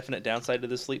a definite downside to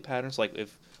the sleep patterns. Like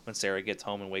when Sarah gets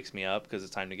home and wakes me up because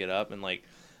it's time to get up, and like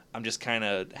I'm just kind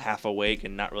of half awake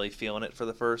and not really feeling it for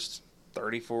the first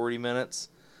 30-40 minutes.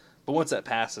 But once that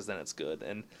passes, then it's good.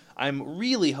 And I'm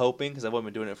really hoping, because I've only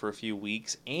been doing it for a few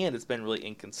weeks and it's been really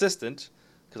inconsistent,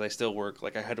 because I still work.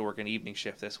 Like I had to work an evening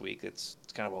shift this week. It's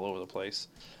kind of all over the place.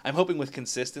 I'm hoping with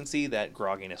consistency that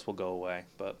grogginess will go away,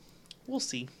 but we'll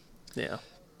see. Yeah.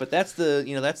 But that's the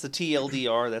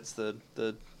TLDR. That's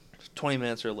the 20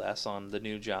 minutes or less on the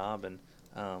new job, and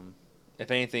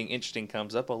if anything interesting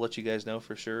comes up, I'll let you guys know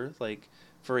for sure. Like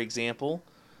for example,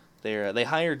 they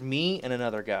hired me and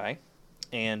another guy,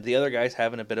 and the other guy's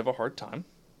having a bit of a hard time,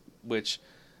 which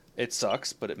it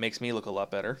sucks, but it makes me look a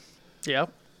lot better. Yeah.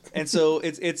 And so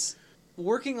it's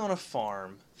working on a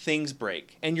farm. Things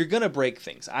break, and you're gonna break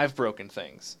things. I've broken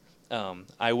things.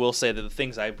 I will say that the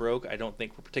things I broke, I don't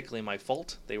think were particularly my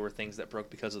fault. They were things that broke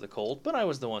because of the cold, but I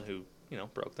was the one who,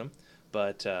 broke them.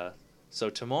 But so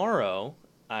tomorrow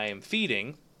I am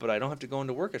feeding, but I don't have to go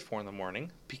into work at 4 a.m.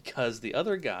 because the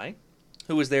other guy,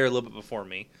 who was there a little bit before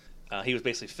me, he was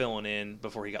basically filling in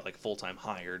before he got like full-time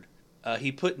hired.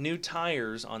 He put new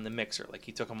tires on the mixer. Like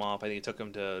he took them off. I think he took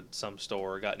them to some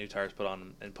store, got new tires put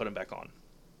on, and put them back on.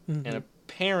 Mm-hmm. And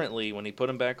apparently, when he put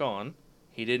them back on,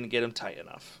 he didn't get them tight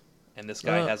enough. And this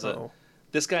guy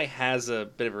has a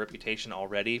bit of a reputation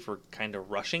already for kind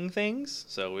of rushing things,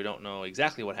 so we don't know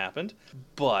exactly what happened.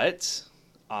 But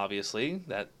obviously,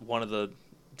 that one of the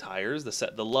tires,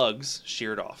 the lugs,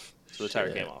 sheared off, so the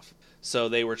tire came off. So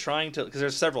they were trying to, because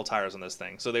there's several tires on this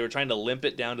thing, so they were trying to limp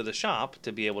it down to the shop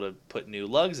to be able to put new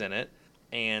lugs in it.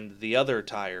 And the other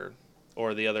tire,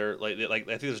 or the other like I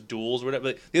think there's duals or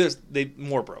whatever, but they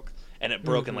more broke. And it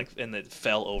broke and it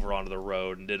fell over onto the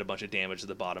road and did a bunch of damage to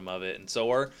the bottom of it. And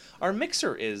so our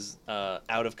mixer is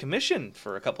out of commission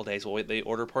for a couple days while they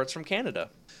order parts from Canada.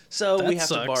 So we have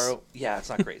to borrow. Yeah, it's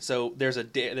not great. So there's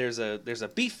a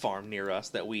beef farm near us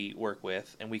that we work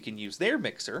with, and we can use their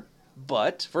mixer.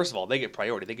 But first of all, they get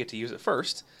priority. They get to use it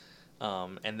first,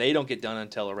 and they don't get done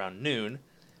until around noon.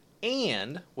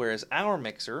 And whereas our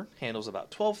mixer handles about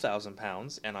 12,000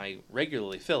 pounds, and I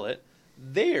regularly fill it,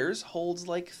 theirs holds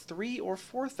like 3,000 or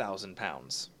 4,000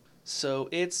 pounds. So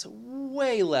it's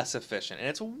way less efficient, and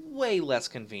it's way less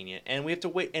convenient, and we have to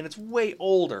wait, and it's way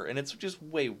older, and it's just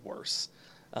way worse.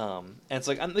 And it's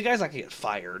like, the guy's not gonna get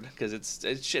fired because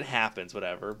shit happens,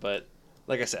 whatever. But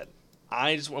like I said,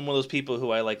 I'm one of those people who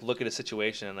I like look at a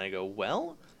situation and I go,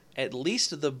 well, at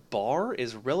least the bar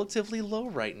is relatively low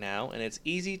right now, and it's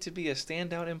easy to be a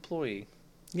standout employee.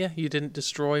 Yeah, you didn't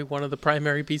destroy one of the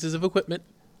primary pieces of equipment.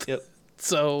 Yep.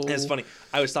 So and it's funny.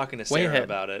 I was talking to Sarah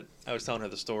about it. I was telling her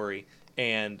the story,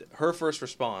 and her first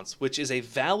response, which is a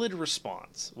valid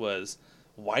response, was,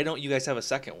 "Why don't you guys have a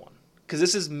second one? Because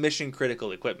this is mission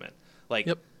critical equipment. Like,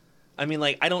 yep. I mean,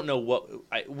 like I don't know what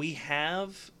we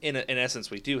have. In essence,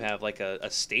 we do have like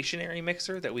a stationary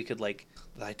mixer that we could like.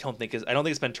 I don't think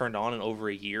it's been turned on in over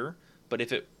a year. But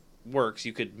if it works,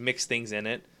 you could mix things in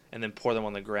it and then pour them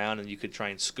on the ground, and you could try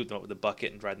and scoop them up with a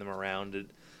bucket and drive them around. It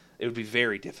would be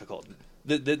very difficult.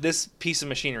 This piece of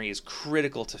machinery is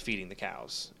critical to feeding the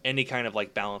cows any kind of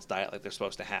like balanced diet like they're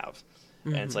supposed to have.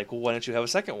 Mm-hmm. And it's like, well, why don't you have a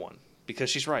second one? Because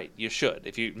she's right, you should.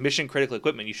 If you mission critical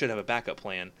equipment, you should have a backup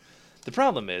plan. The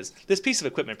problem is this piece of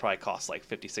equipment probably costs like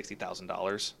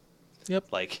 $50,000-$60,000. Yep.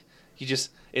 Like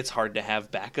it's hard to have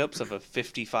backups of a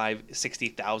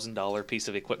 $55,000-$60,000 piece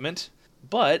of equipment.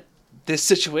 But this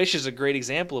situation is a great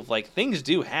example of like things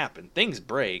do happen, things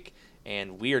break,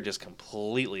 and we are just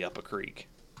completely up a creek.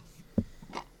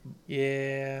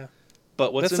 Yeah.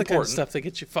 But what's That's important... the kind of stuff that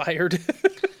gets you fired.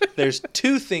 There's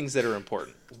two things that are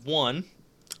important. One,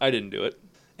 I didn't do it.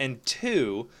 And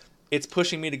two, it's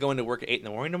pushing me to go into work at 8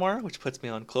 a.m. tomorrow, which puts me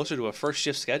on closer to a first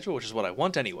shift schedule, which is what I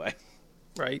want anyway.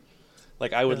 Right.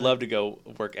 Like, I would love to go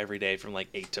work every day from like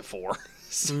 8 to 4.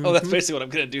 So that's basically what I'm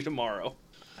going to do tomorrow.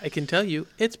 I can tell you,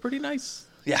 it's pretty nice.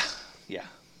 Yeah.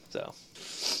 So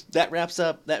that wraps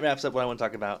up what I want to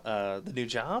talk about. The new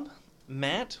job.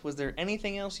 Matt, was there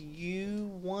anything else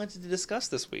you wanted to discuss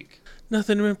this week?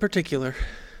 Nothing in particular.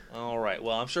 All right.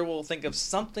 Well, I'm sure we'll think of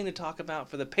something to talk about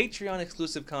for the Patreon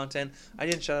exclusive content. I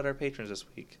didn't shout out our patrons this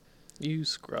week. You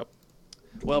scrub.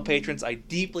 Well, patrons, I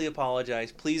deeply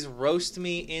apologize. Please roast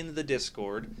me in the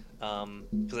Discord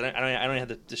because I don't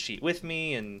have the sheet with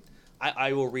me, and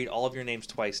I will read all of your names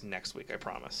twice next week. I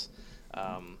promise.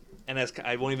 And as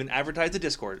I won't even advertise the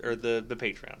Discord or the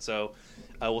Patreon. So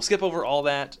we'll skip over all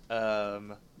that.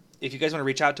 If you guys want to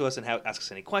reach out to us and ask us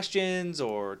any questions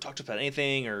or talk to us about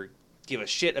anything or give a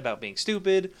shit about being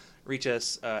stupid, reach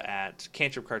us at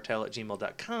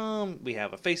cantripcartel@gmail.com. We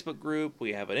have a Facebook group.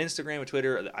 We have an Instagram, a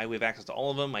Twitter. We have access to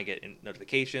all of them. I get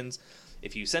notifications.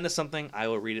 If you send us something, I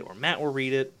will read it or Matt will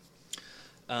read it.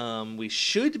 We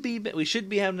should be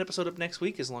having an episode up next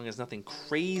week as long as nothing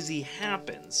crazy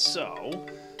happens. So,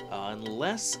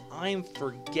 unless I'm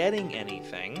forgetting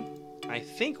anything, I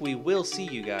think we will see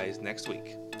you guys next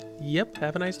week. Yep,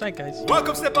 have a nice night, guys.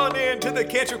 Welcome, step on in to the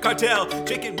Cantrip Cartel.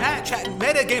 Jake and Matt chatting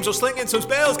meta games while slinging some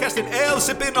spells, casting ale,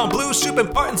 sipping on blue soup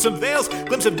and parting some veils.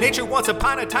 Glimpse of nature once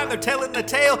upon a time, they're telling the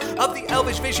tale of the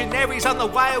elvish visionaries on the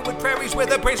wildwood prairies, where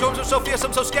the brainstorms are so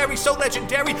fearsome, so scary, so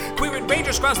legendary. Queer and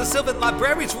rangers grounds the sylvan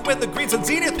libraries, for when the greens and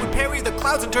zenith would parry the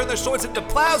clouds and turn their swords into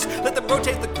plows. Let them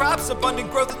rotate the crops, abundant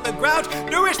growth in the ground,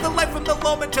 nourish the life from the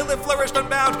loam until it flourished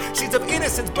unbound. Seeds of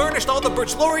innocence burnished all the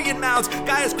birch laurian mounds.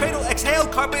 Gaia's cradle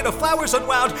exhaled, carpet of flowers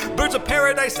unwound. Birds of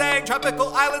paradise sang,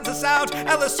 tropical islands a sound.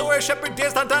 Allosaurus shepherd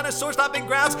danced on dinosaur stomping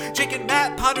grounds. Jake and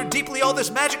Matt pondered deeply all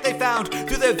this magic they found.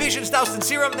 Through their visions doused in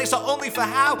serum, they saw only for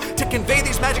how to convey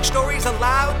these magic stories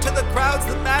aloud to the crowds,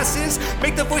 the masses.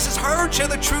 Make the voices heard, share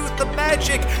the truth, the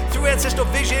magic. Through ancestral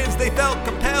visions, they felt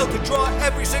compelled to draw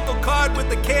every single card with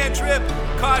the Cantrip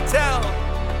Cartel.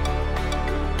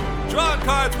 Drawing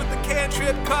cards with the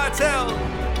Cantrip Cartel.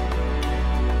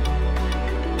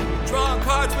 Drawing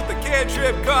cards with the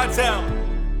Cantrip Cartel.